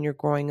think when you're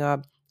growing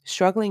up,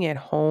 struggling at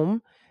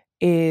home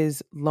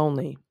is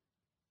lonely,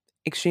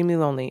 extremely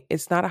lonely.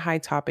 It's not a high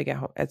topic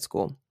at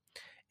school.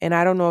 And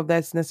I don't know if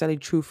that's necessarily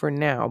true for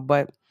now,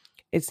 but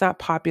it's not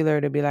popular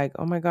to be like,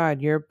 oh my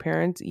God, your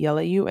parents yell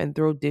at you and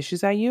throw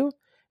dishes at you.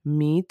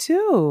 Me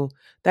too.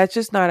 That's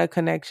just not a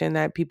connection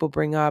that people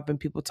bring up and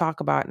people talk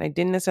about. And I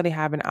didn't necessarily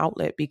have an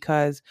outlet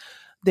because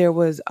there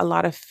was a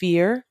lot of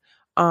fear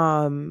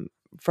um,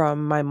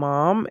 from my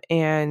mom,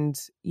 and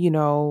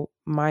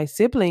my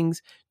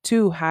siblings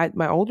too, had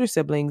my older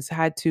siblings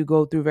had to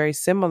go through very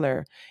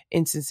similar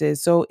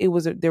instances. So there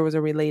was a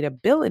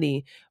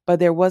relatability, but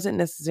there wasn't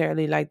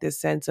necessarily like this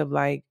sense of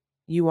like,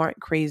 you aren't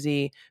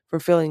crazy for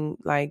feeling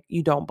like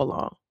you don't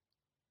belong.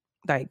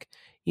 Like,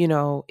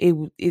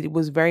 it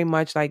was very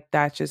much like,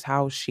 that's just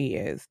how she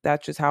is,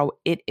 that's just how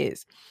it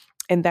is.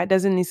 And that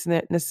doesn't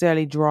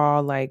necessarily draw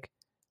like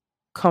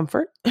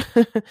comfort.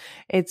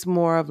 It's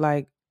more of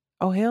like,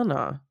 oh, hell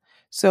no.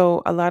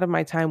 So a lot of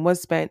my time was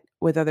spent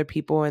with other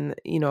people. And,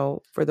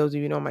 for those of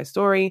you who know my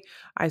story,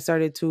 I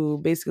started to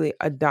basically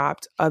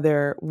adopt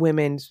other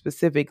women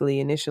specifically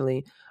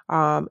initially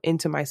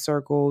into my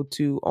circle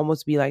to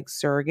almost be like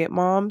surrogate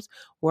moms,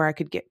 where I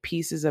could get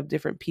pieces of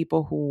different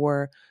people who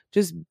were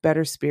just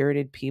better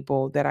spirited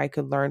people that I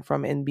could learn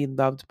from and be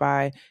loved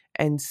by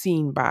and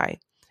seen by.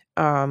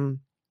 Um,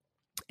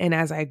 and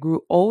as I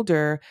grew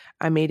older,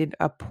 I made it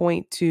a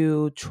point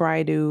to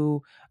try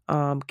to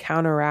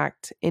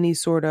counteract any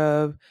sort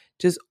of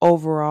just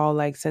overall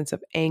like sense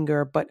of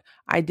anger. But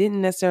I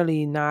didn't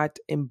necessarily not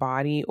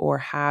embody or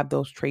have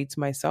those traits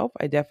myself.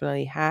 I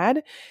definitely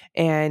had,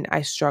 and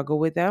I struggle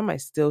with them. I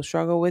still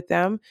struggle with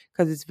them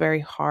because it's very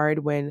hard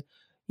when,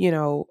 you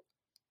know,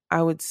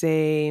 I would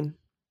say,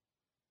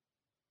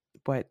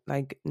 but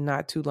like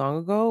not too long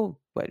ago,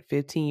 but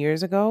 15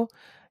 years ago,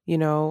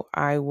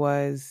 I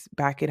was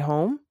back at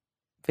home,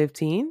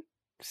 15,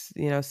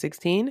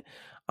 16.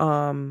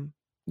 Um,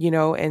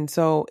 and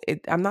so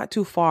I'm not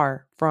too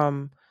far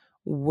from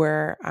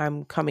where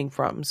I'm coming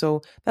from.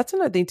 So that's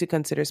another thing to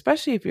consider,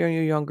 especially if you're in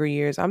your younger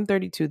years. I'm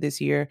 32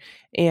 this year,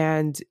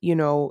 and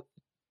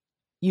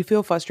you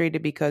feel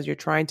frustrated because you're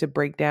trying to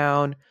break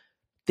down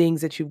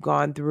things that you've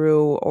gone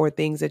through or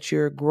things that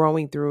you're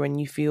growing through, and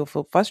you feel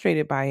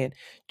frustrated by it.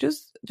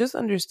 Just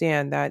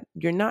understand that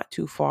you're not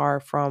too far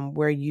from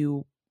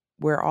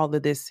where all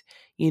of this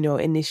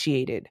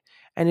initiated,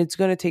 and it's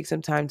going to take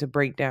some time to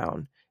break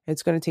down.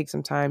 It's going to take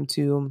some time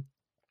to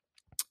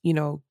you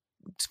know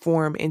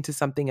form into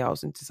something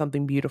else, into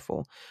something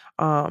beautiful.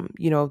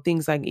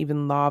 Things like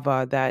even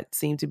lava that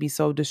seem to be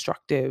so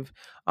destructive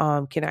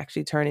can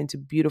actually turn into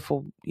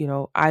beautiful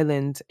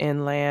islands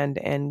and land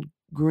and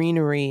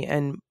greenery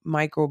and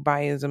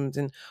microbiomes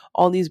and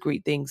all these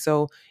great things.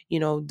 So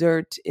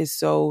dirt is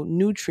so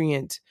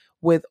nutrient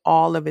with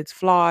all of its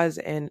flaws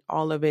and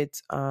all of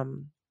its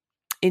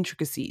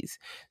intricacies.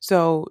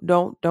 So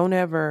don't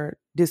ever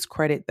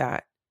discredit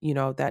that,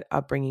 that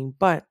upbringing,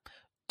 but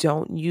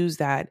don't use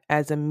that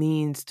as a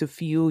means to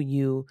fuel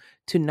you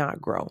to not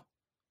grow.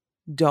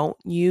 Don't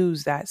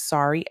use that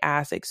sorry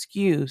ass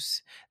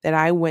excuse that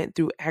I went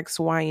through X,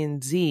 Y,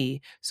 and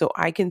Z so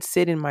I can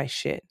sit in my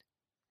shit.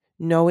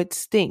 No, it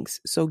stinks.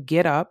 So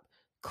get up,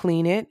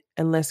 clean it,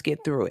 and let's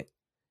get through it.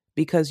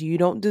 Because you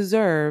don't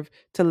deserve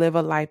to live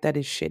a life that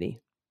is shitty.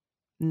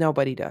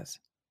 Nobody does.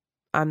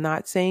 I'm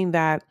not saying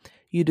that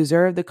You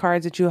deserve the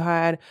cards that you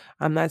had.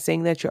 I'm not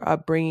saying that your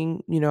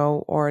upbringing,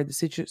 or the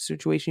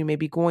situation you may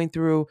be going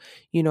through,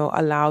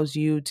 allows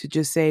you to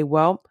just say,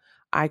 well,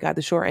 I got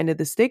the short end of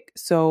the stick,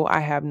 so I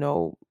have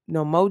no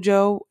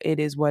mojo. It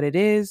is what it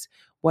is,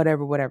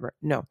 whatever, whatever.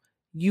 No,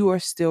 you are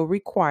still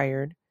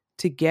required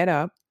to get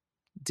up,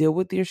 deal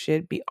with your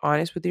shit, be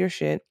honest with your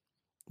shit,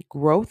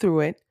 grow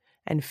through it,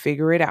 and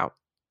figure it out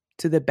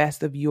to the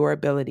best of your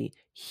ability.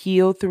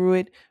 Heal through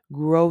it,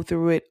 grow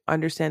through it,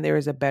 understand there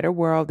is a better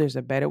world, there's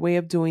a better way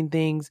of doing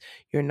things.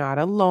 You're not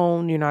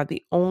alone, you're not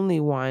the only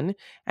one,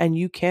 and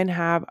you can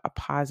have a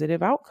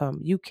positive outcome.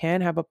 You can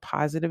have a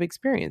positive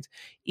experience.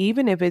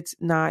 Even if it's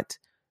not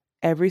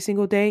every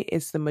single day,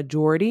 it's the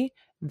majority.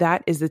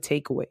 That is the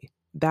takeaway.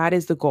 That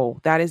is the goal.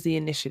 That is the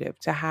initiative,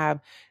 to have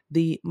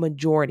the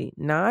majority,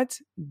 not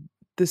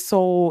the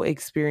soul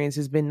experience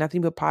has been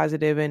nothing but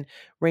positive and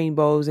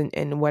rainbows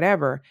and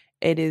whatever.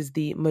 It is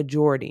the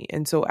majority.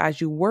 And so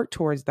as you work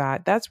towards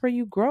that, that's where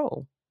you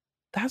grow.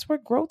 That's where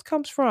growth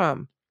comes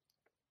from.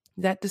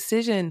 That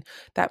decision,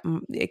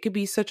 it could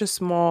be such a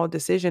small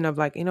decision of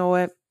like, you know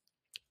what?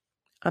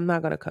 I'm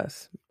not going to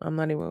cuss. I'm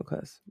not even going to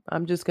cuss.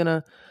 I'm just going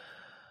to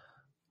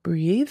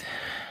breathe,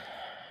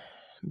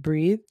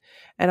 breathe.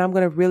 And I'm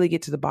going to really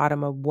get to the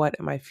bottom of what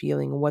am I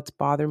feeling, what's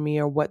bothering me,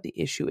 or what the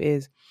issue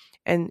is.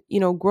 And,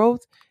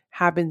 growth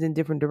happens in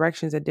different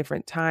directions at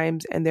different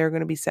times. And there are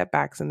going to be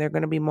setbacks, and there are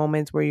going to be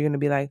moments where you're going to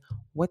be like,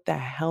 what the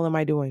hell am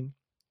I doing?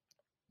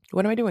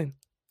 What am I doing?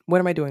 What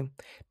am I doing?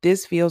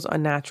 This feels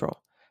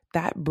unnatural.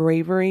 That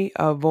bravery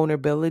of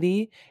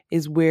vulnerability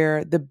is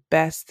where the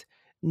best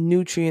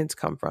nutrients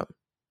come from.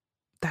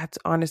 That's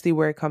honestly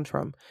where it comes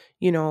from.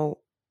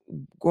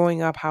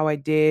 Growing up how I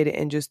did,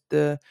 and just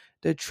the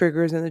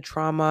triggers and the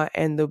trauma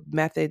and the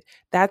method,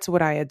 that's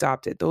what I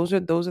adopted. Those are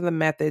the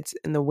methods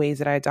and the ways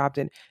that I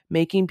adopted.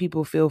 Making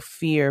people feel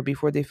fear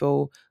before they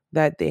feel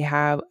that they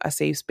have a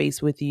safe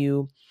space with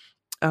you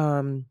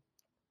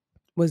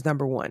was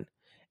number one.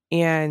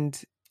 And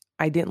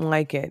I didn't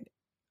like it.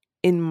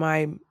 In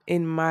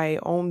my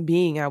own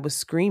being, I was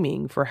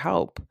screaming for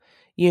help,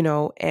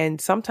 and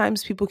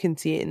sometimes people can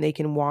see it and they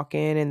can walk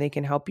in and they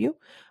can help you.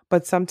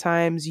 But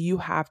sometimes you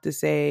have to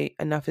say,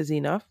 enough is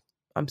enough.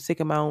 I'm sick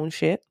of my own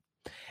shit,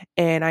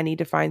 and I need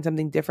to find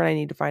something different. I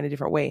need to find a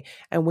different way.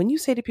 And when you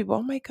say to people,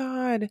 oh my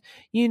God,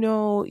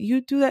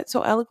 you do that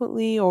so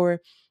eloquently, or,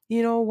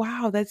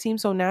 wow, that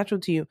seems so natural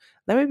to you.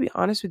 Let me be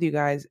honest with you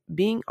guys.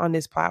 Being on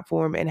this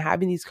platform and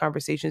having these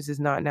conversations is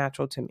not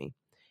natural to me.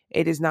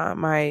 It is not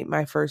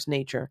my first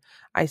nature.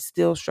 I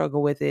still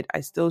struggle with it.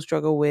 I still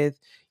struggle with,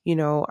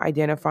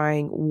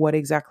 identifying what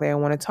exactly I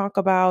want to talk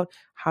about.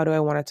 How do I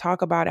want to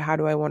talk about it? How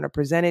do I want to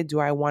present it? Do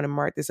I want to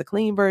mark this a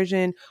clean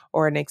version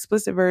or an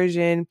explicit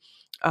version?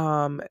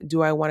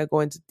 Do I want to go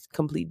into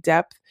complete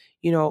depth?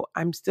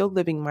 I'm still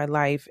living my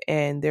life,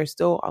 and there's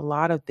still a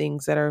lot of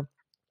things that are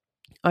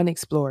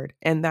unexplored,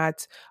 and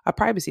that's a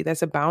privacy,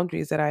 that's a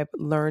boundaries that I've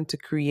learned to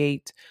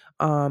create,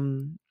 not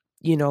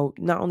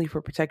only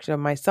for protection of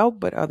myself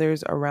but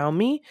others around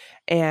me.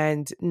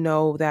 And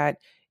know that,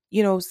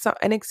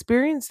 an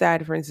experience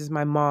that, for instance,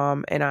 my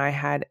mom and I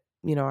had,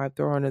 I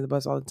throw her under the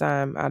bus all the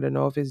time. I don't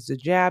know if it's the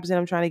jabs that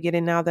I'm trying to get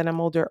in now that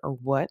I'm older or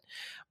what,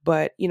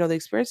 but the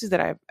experiences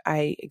that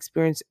I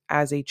experienced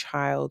as a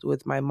child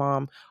with my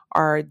mom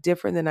are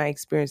different than I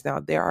experience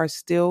now. There are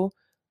still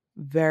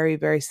very,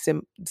 very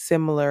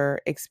similar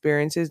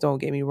experiences, don't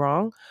get me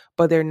wrong,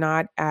 but they're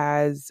not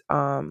as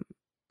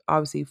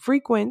obviously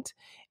frequent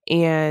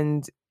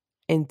and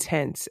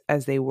intense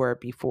as they were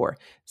before,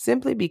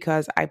 simply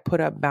because I put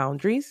up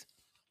boundaries,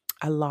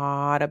 a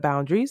lot of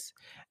boundaries,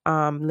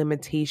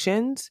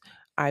 limitations.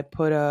 I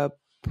put up,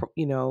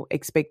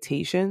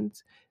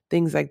 expectations,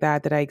 things like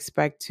that I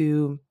expect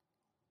to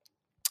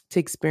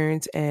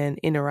experience and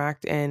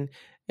interact and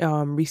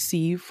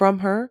receive from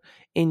her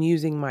in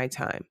using my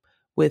time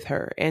with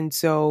her. And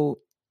so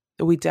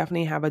we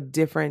definitely have a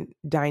different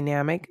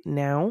dynamic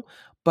now,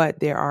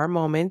 but there are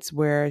moments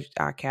where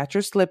I catch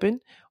her slipping,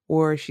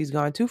 or she's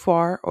gone too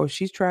far, or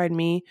she's tried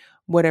me,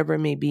 whatever it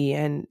may be.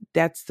 And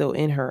that's still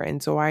in her.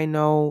 And so I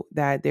know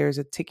that there's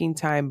a ticking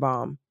time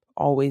bomb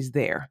always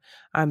there.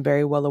 I'm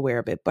very well aware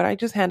of it, but I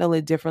just handle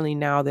it differently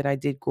now than I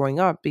did growing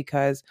up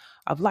because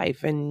of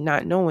life and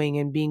not knowing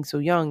and being so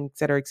young, et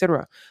cetera, et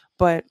cetera.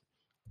 But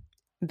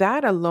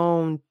that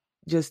alone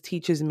just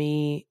teaches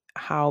me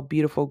how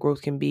beautiful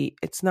growth can be.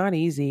 It's not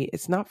easy.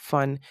 It's not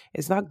fun.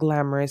 It's not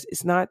glamorous.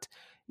 It's not,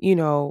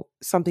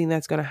 something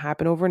that's going to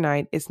happen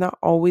overnight. It's not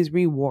always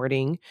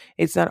rewarding.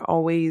 It's not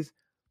always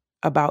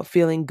about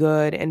feeling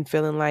good and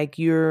feeling like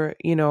you're,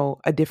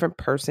 a different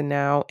person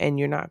now and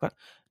you're not going to.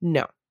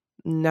 No,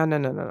 no, no,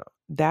 no, no, no.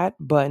 That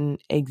button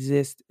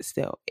exists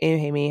still.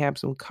 It may have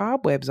some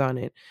cobwebs on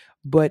it,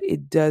 but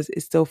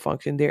it still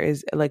function. There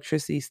is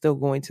electricity still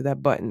going to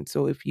that button.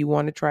 So if you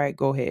want to try it,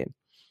 go ahead.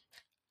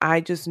 I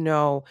just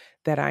know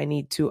that I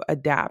need to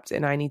adapt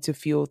and I need to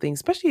feel things,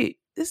 especially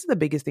this is the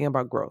biggest thing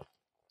about growth.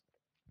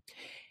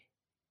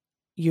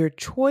 Your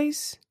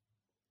choice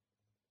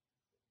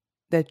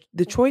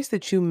the choice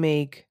that you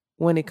make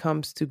when it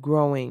comes to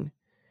growing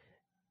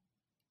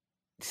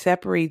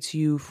separates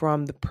you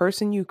from the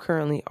person you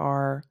currently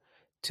are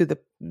to the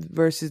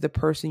versus the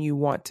person you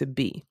want to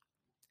be.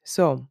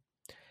 So,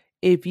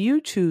 if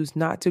you choose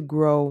not to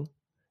grow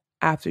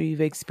after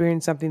you've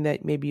experienced something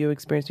that maybe you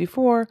experienced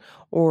before,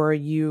 or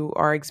you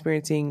are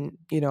experiencing,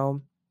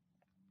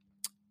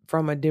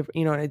 from a different,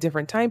 in a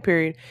different time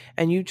period,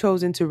 and you've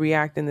chosen to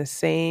react in the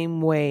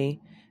same way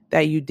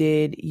that you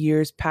did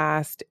years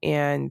past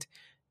and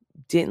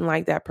didn't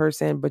like that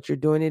person, but you're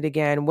doing it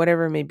again,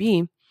 whatever it may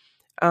be,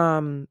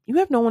 you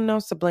have no one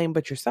else to blame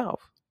but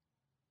yourself.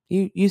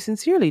 You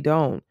sincerely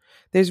don't.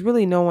 There's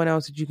really no one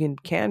else that you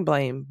can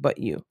blame but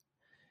you.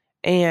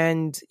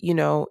 And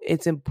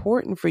it's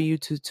important for you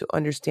to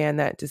understand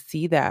that, to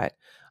see that.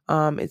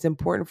 It's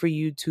important for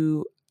you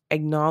to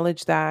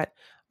acknowledge that,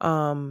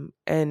 and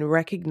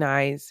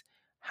recognize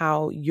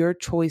how your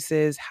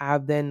choices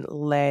have then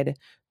led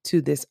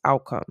to this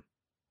outcome.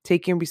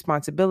 Taking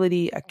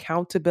responsibility,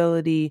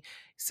 accountability,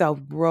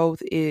 self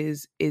growth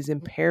is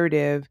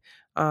imperative,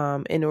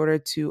 in order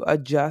to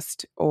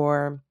adjust,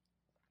 or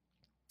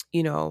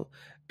you know,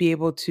 be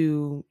able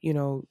to,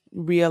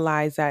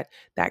 realize that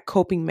that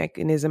coping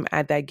mechanism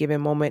at that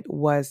given moment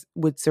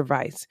would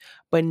suffice.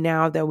 But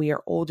now that we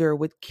are older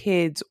with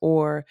kids,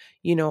 or,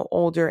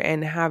 older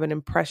and have an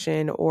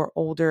impression, or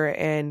older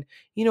and,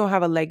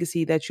 have a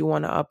legacy that you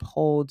want to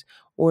uphold,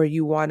 or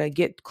you want to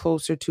get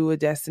closer to a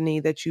destiny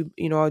that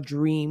a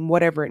dream,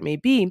 whatever it may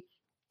be,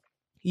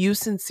 you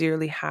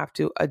sincerely have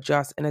to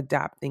adjust and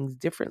adapt things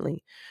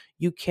differently.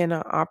 You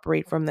cannot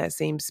operate from that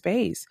same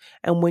space.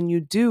 And when you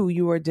do,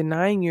 you are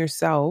denying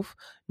yourself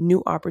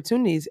new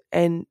opportunities.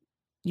 And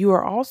you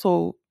are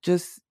also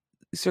just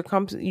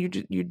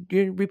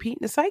you're repeating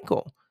the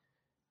cycle.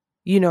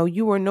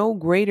 You are no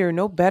greater,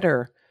 no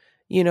better,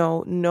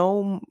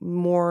 no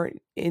more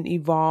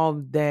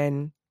evolved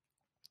than,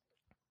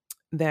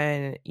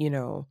 than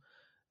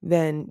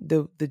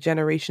the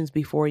generations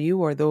before you,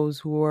 or those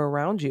who are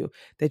around you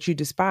that you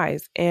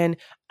despise. And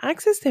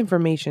access to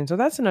information, so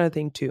that's another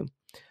thing too.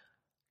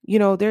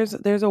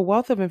 There's a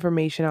wealth of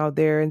information out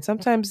there, and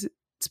sometimes,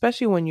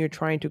 especially when you're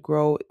trying to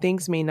grow,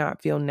 things may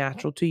not feel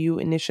natural to you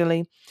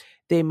initially.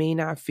 They may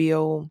not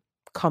feel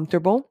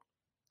comfortable.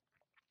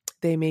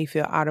 They may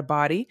feel out of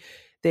body.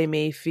 They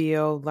may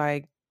feel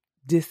like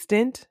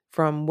distant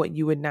from what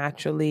you would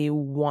naturally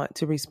want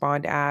to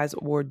respond as,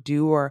 or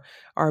do, or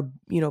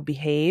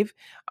behave,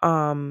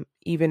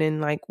 even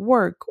in like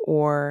work,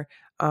 or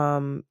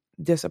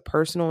just a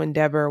personal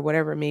endeavor,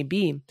 whatever it may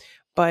be.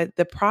 But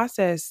the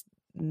process,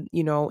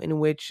 in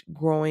which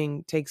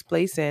growing takes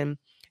place in,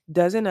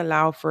 doesn't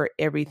allow for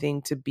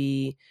everything to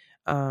be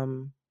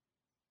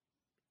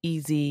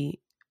easy,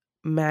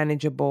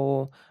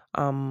 manageable,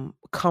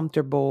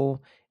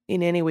 comfortable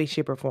in any way,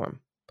 shape, or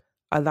form.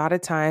 A lot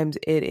of times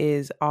it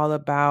is all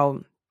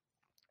about,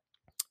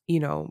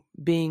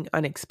 being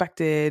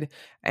unexpected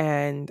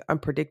and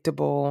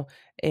unpredictable,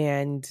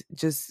 and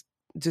just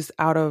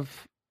out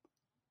of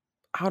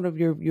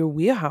your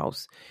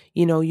wheelhouse.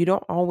 You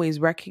don't always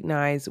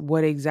recognize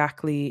what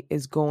exactly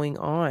is going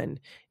on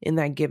in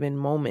that given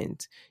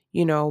moment,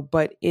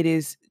 but it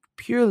is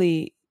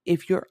purely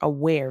if you're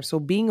aware. So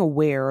being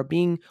aware, or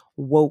being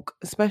woke,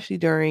 especially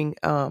during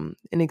an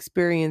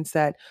experience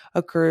that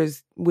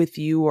occurs with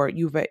you, or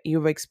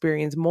you've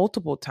experienced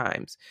multiple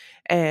times,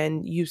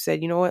 and you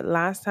said, you know what,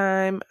 last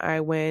time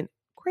I went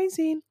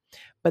crazy,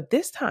 but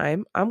this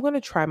time I'm going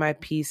to try my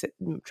peace,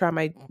 try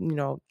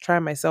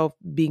myself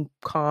being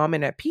calm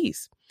and at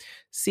peace.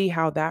 See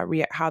how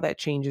how that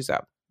changes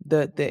up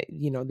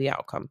the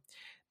outcome.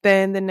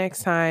 Then the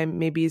next time,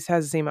 maybe it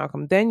has the same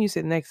outcome. Then you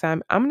said, next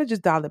time I'm going to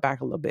just dial it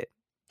back a little bit.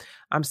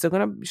 I'm still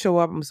going to show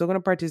up. I'm still going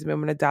to participate.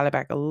 I'm going to dial it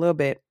back a little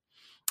bit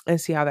and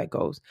see how that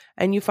goes.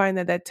 And you find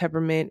that that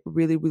temperament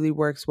really, really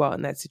works well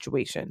in that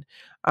situation.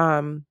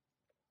 Applying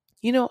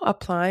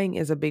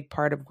is a big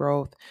part of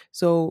growth.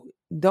 So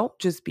don't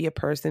just be a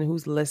person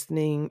who's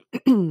listening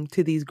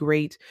to these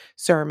great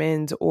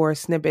sermons or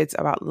snippets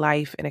about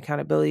life and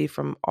accountability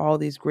from all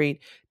these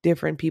great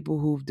different people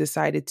who've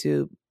decided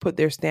to put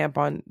their stamp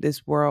on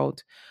this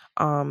world.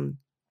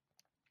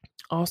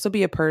 Also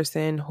be a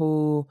person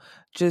who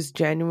just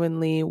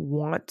genuinely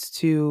wants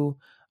to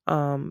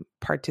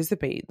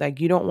participate. Like,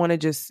 you don't want to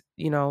just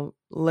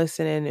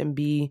listen in and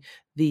be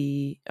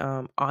the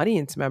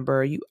audience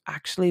member. You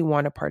actually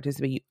want to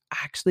participate. You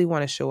actually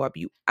want to show up.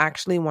 You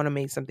actually want to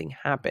make something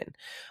happen.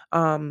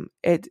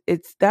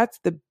 That's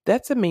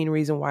the main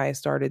reason why I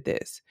started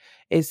this,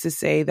 is to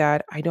say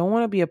that I don't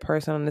want to be a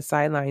person on the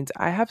sidelines.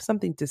 I have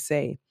something to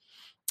say.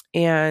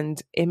 And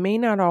it may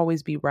not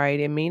always be right.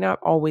 It may not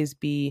always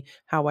be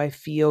how I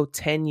feel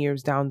 10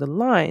 years down the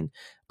line.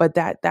 But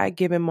that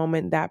given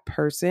moment, that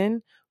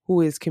person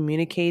who is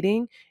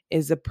communicating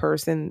is the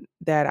person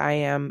that I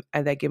am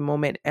at that given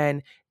moment.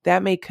 And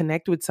that may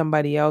connect with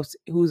somebody else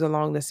who's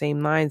along the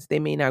same lines. They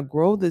may not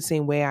grow the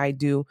same way I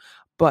do,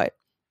 but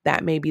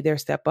that may be their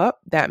step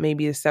up. That may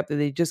be the step that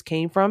they just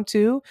came from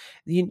too.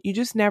 You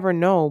just never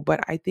know.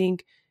 But I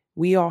think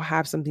we all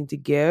have something to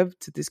give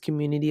to this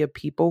community of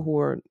people who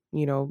are,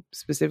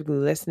 specifically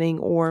listening,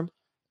 or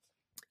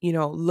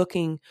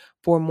looking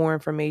for more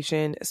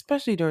information,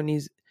 especially during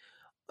these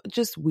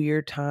just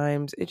weird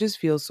times. It just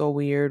feels so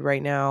weird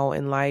right now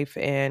in life.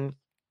 And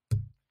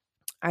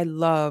I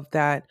love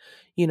that,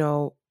 you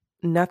know,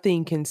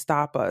 nothing can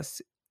stop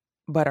us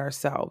but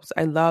ourselves.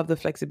 I love the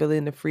flexibility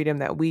and the freedom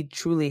that we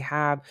truly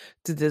have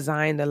to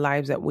design the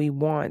lives that we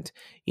want.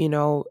 You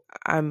know,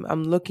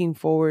 I'm looking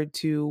forward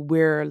to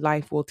where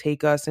life will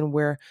take us and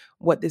where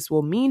what this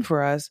will mean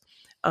for us.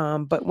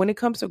 But when it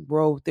comes to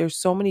growth, there's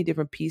so many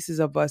different pieces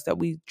of us that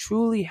we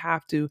truly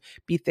have to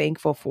be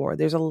thankful for.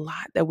 There's a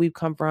lot that we've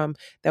come from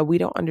that we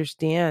don't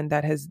understand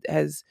that has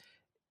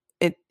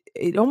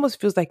it almost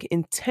feels like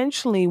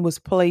intentionally was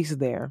placed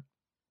there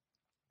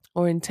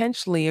or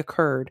intentionally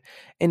occurred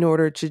in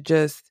order to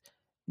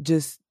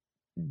just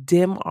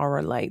dim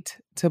our light,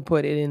 to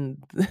put it in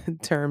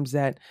terms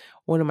that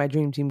one of my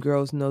dream team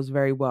girls knows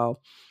very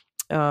well.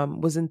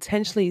 Was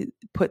intentionally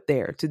put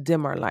there to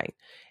dim our light.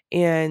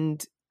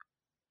 And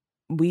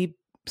we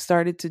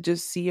started to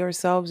just see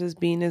ourselves as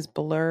being this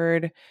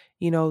blurred,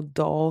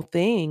 dull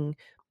thing.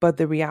 But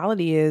the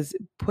reality is,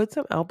 put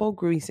some elbow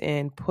grease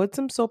in, put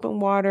some soap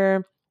and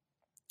water,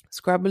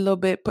 scrub a little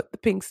bit, put the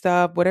pink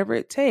stuff, whatever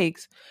it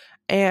takes,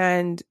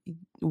 and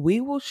we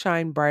will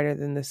shine brighter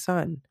than the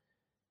sun.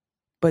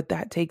 But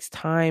that takes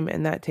time,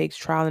 and that takes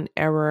trial and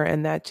error,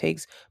 and that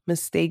takes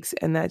mistakes,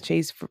 and that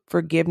takes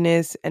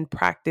forgiveness and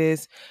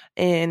practice,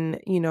 and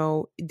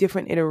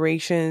different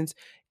iterations.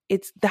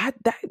 It's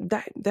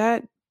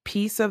that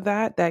piece of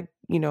that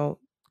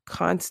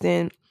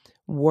constant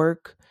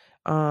work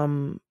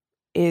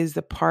is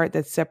the part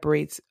that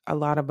separates a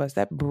lot of us.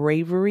 That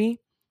bravery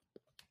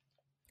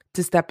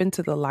to step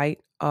into the light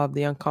of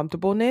the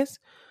uncomfortableness.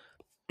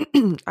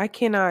 I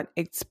cannot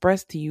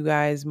express to you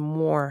guys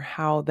more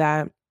how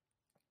that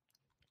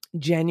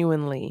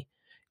genuinely,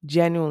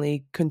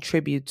 genuinely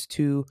contributes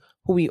to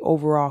who we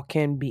overall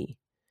can be.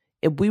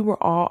 If we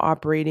were all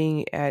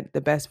operating at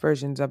the best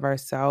versions of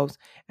ourselves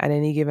at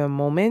any given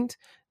moment,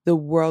 the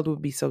world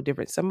would be so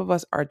different. Some of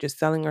us are just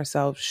selling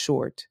ourselves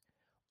short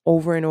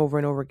over and over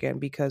and over again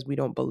because we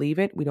don't believe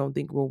it. We don't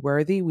think we're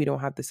worthy. We don't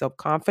have the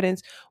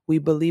self-confidence. We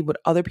believe what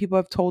other people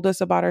have told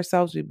us about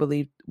ourselves. We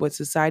believe what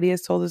society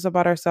has told us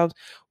about ourselves.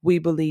 We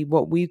believe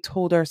what we've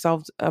told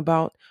ourselves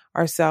about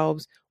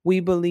ourselves. We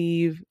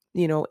believe,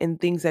 in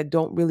things that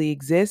don't really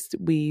exist.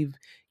 We've,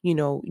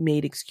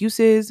 made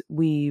excuses.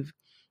 We've,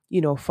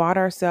 fought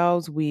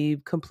ourselves.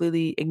 We've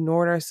completely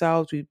ignored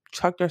ourselves. We've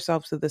chucked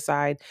ourselves to the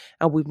side,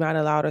 and we've not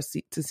allowed us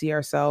to see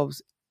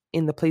ourselves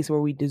in the place where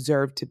we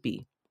deserve to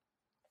be.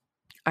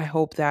 I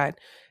hope that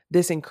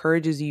this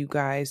encourages you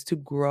guys to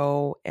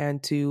grow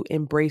and to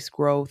embrace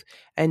growth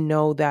and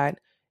know that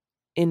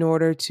in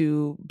order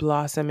to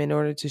blossom, in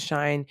order to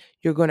shine,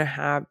 you're going to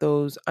have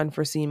those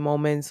unforeseen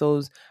moments,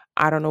 those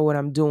I don't know what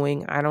I'm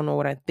doing, I don't know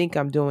what I think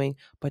I'm doing,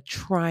 but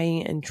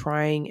trying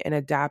and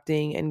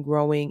adapting and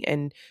growing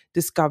and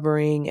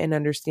discovering and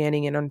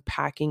understanding and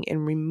unpacking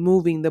and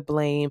removing the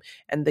blame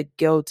and the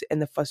guilt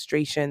and the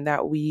frustration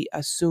that we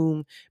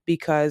assume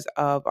because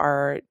of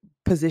our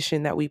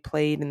position that we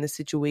played in the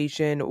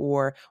situation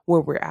or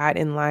where we're at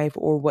in life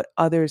or what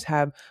others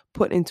have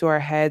put into our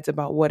heads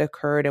about what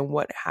occurred and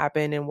what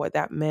happened and what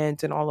that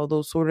meant and all of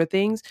those sort of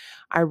things.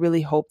 I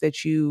really hope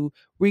that you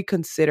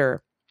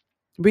reconsider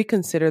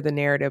the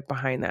narrative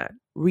behind that,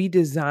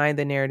 redesign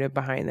the narrative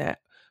behind that,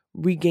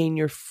 regain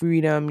your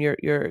freedom,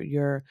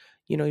 your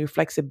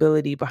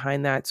flexibility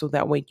behind that, so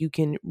that way you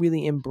can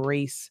really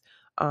embrace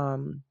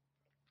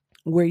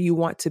where you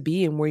want to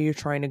be and where you're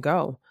trying to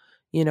go,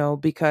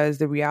 because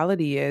the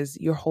reality is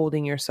you're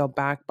holding yourself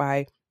back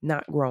by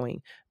not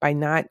growing, by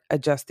not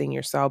adjusting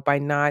yourself, by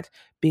not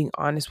being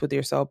honest with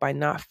yourself, by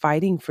not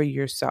fighting for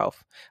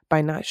yourself,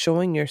 by not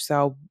showing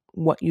yourself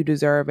what you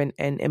deserve and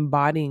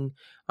embodying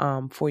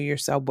for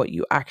yourself what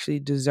you actually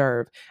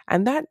deserve.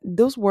 And that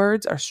those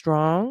words are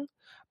strong,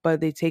 but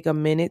they take a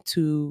minute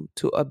to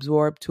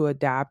absorb, to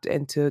adapt,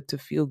 and to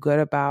feel good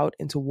about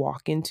and to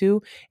walk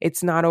into.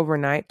 It's not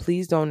overnight.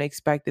 Please don't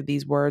expect that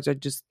these words are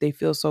just, they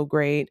feel so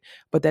great,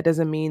 but that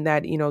doesn't mean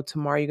that,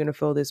 tomorrow you're going to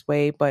feel this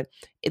way. But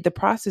the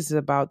process is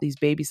about these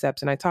baby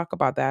steps. And I talk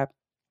about that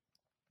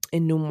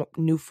in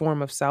new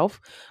form of self,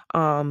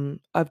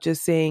 of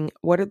just saying,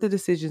 what are the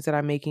decisions that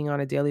I'm making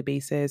on a daily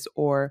basis,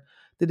 or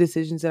the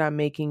decisions that I'm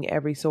making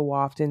every so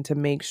often to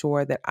make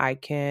sure that I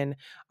can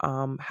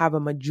have a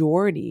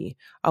majority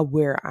of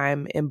where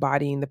I'm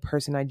embodying the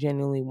person I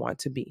genuinely want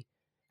to be.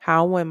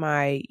 How am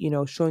I,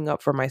 showing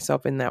up for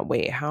myself in that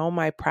way? How am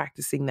I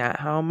practicing that?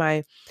 How am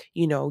I,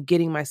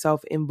 getting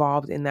myself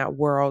involved in that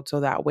world so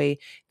that way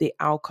the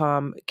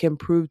outcome can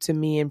prove to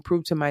me and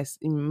prove to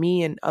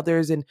me and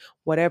others and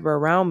whatever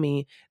around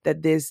me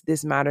that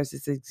this matters,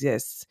 this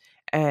exists,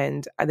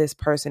 and this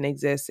person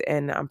exists,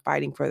 and I'm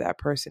fighting for that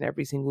person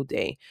every single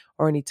day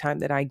or anytime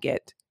that I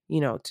get,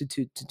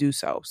 to do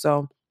so.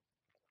 So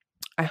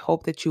I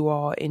hope that you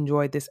all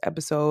enjoyed this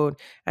episode.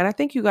 And I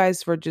thank you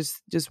guys for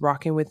just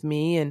rocking with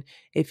me. And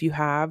if you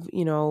have,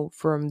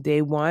 from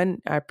day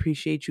one, I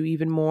appreciate you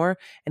even more.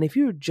 And if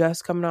you're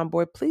just coming on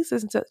board, please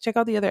check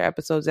out the other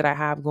episodes that I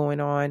have going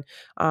on.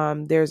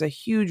 There's a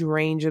huge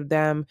range of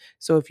them.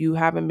 So if you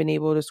haven't been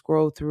able to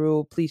scroll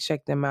through, please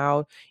check them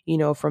out,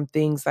 from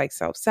things like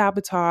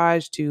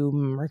self-sabotage to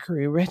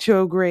Mercury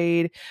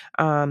retrograde.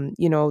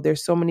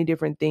 There's so many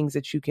different things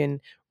that you can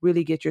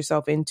really get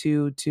yourself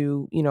into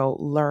to,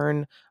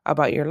 learn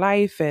about your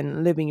life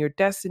and living your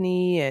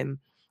destiny and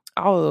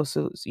all of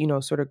those,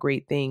 sort of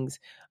great things.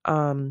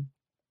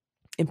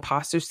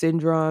 Imposter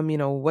syndrome,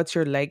 what's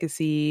your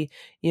legacy,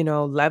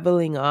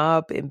 leveling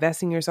up,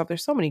 investing in yourself.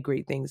 There's so many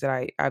great things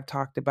that I've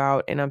talked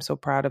about and I'm so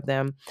proud of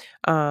them.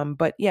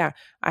 But yeah,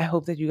 I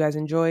hope that you guys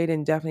enjoyed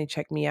and definitely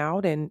check me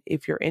out. And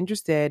if you're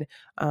interested,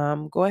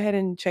 go ahead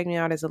and check me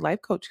out as a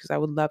life coach, because I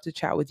would love to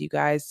chat with you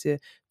guys to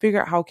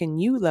figure out how can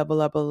you level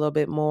up a little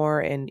bit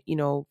more and,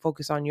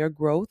 focus on your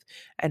growth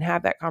and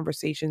have that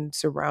conversation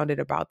surrounded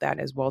about that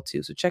as well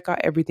too. So check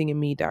out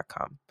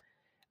everythinginme.com.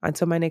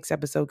 Until my next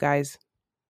episode, guys.